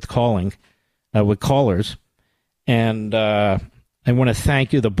time with callers. And I want to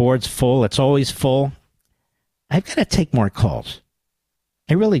thank you. The board's full. It's always full. I've got to take more calls.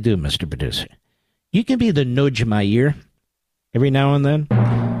 I really do, Mr. Producer. You can be the nudge in my ear. Every now and then,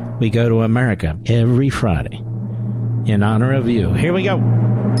 we go to America every Friday in honor of you. Here we go.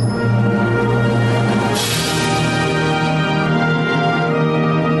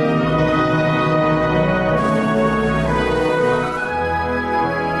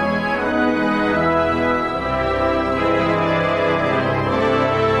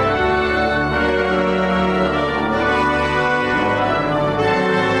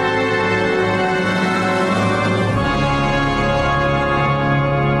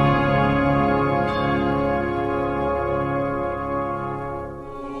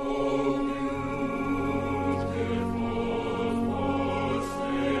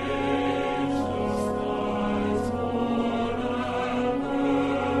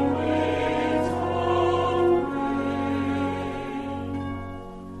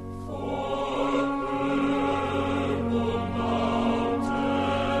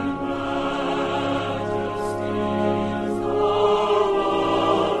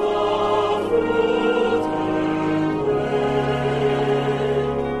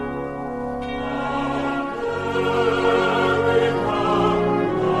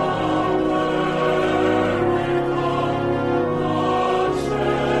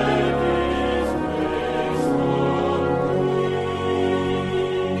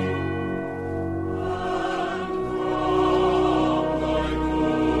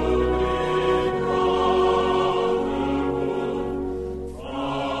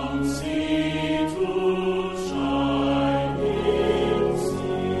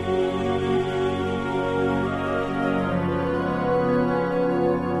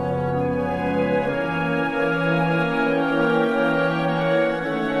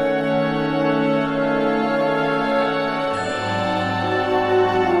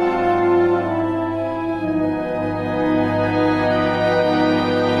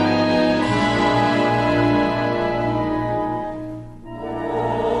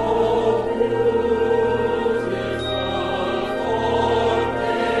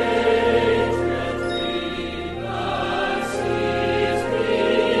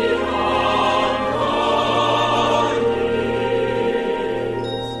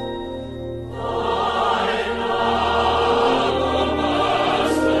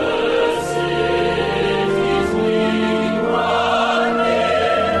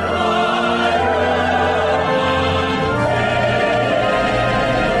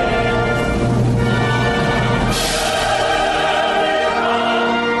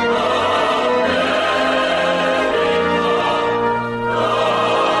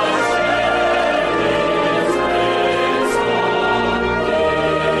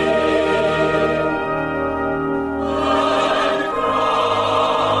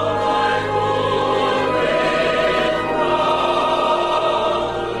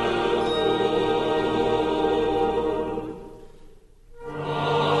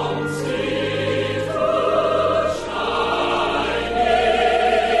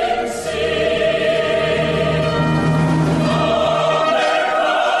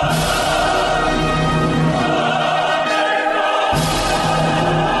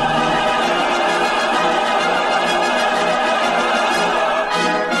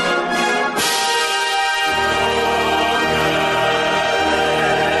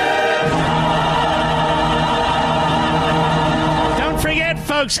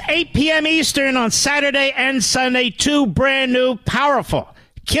 folks, 8 p.m. Eastern on Saturday and Sunday. 2 brand new, powerful,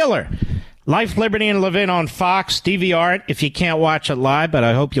 killer Life, Liberty, and Levin on Fox. DVR it if you can't watch it live, but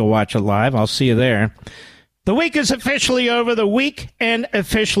I hope you'll watch it live. I'll see you there. The week is officially over. The weekend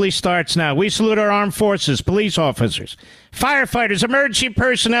officially starts now. We salute our armed forces, police officers, firefighters, emergency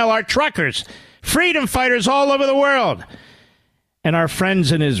personnel, our truckers, freedom fighters all over the world, and our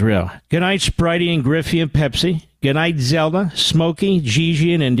friends in Israel. Good night, Spritey and Griffey and Pepsi. Good night, Zelda, Smokey,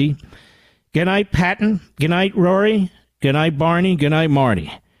 Gigi, and Indy. Good night, Patton. Good night, Rory. Good night, Barney. Good night,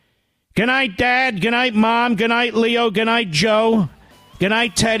 Marty. Good night, Dad. Good night, Mom. Good night, Leo. Good night, Joe. Good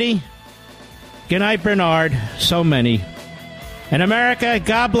night, Teddy. Good night, Bernard. So many. And America,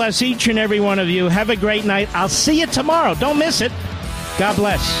 God bless each and every one of you. Have a great night. I'll see you tomorrow. Don't miss it. God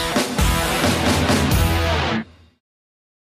bless.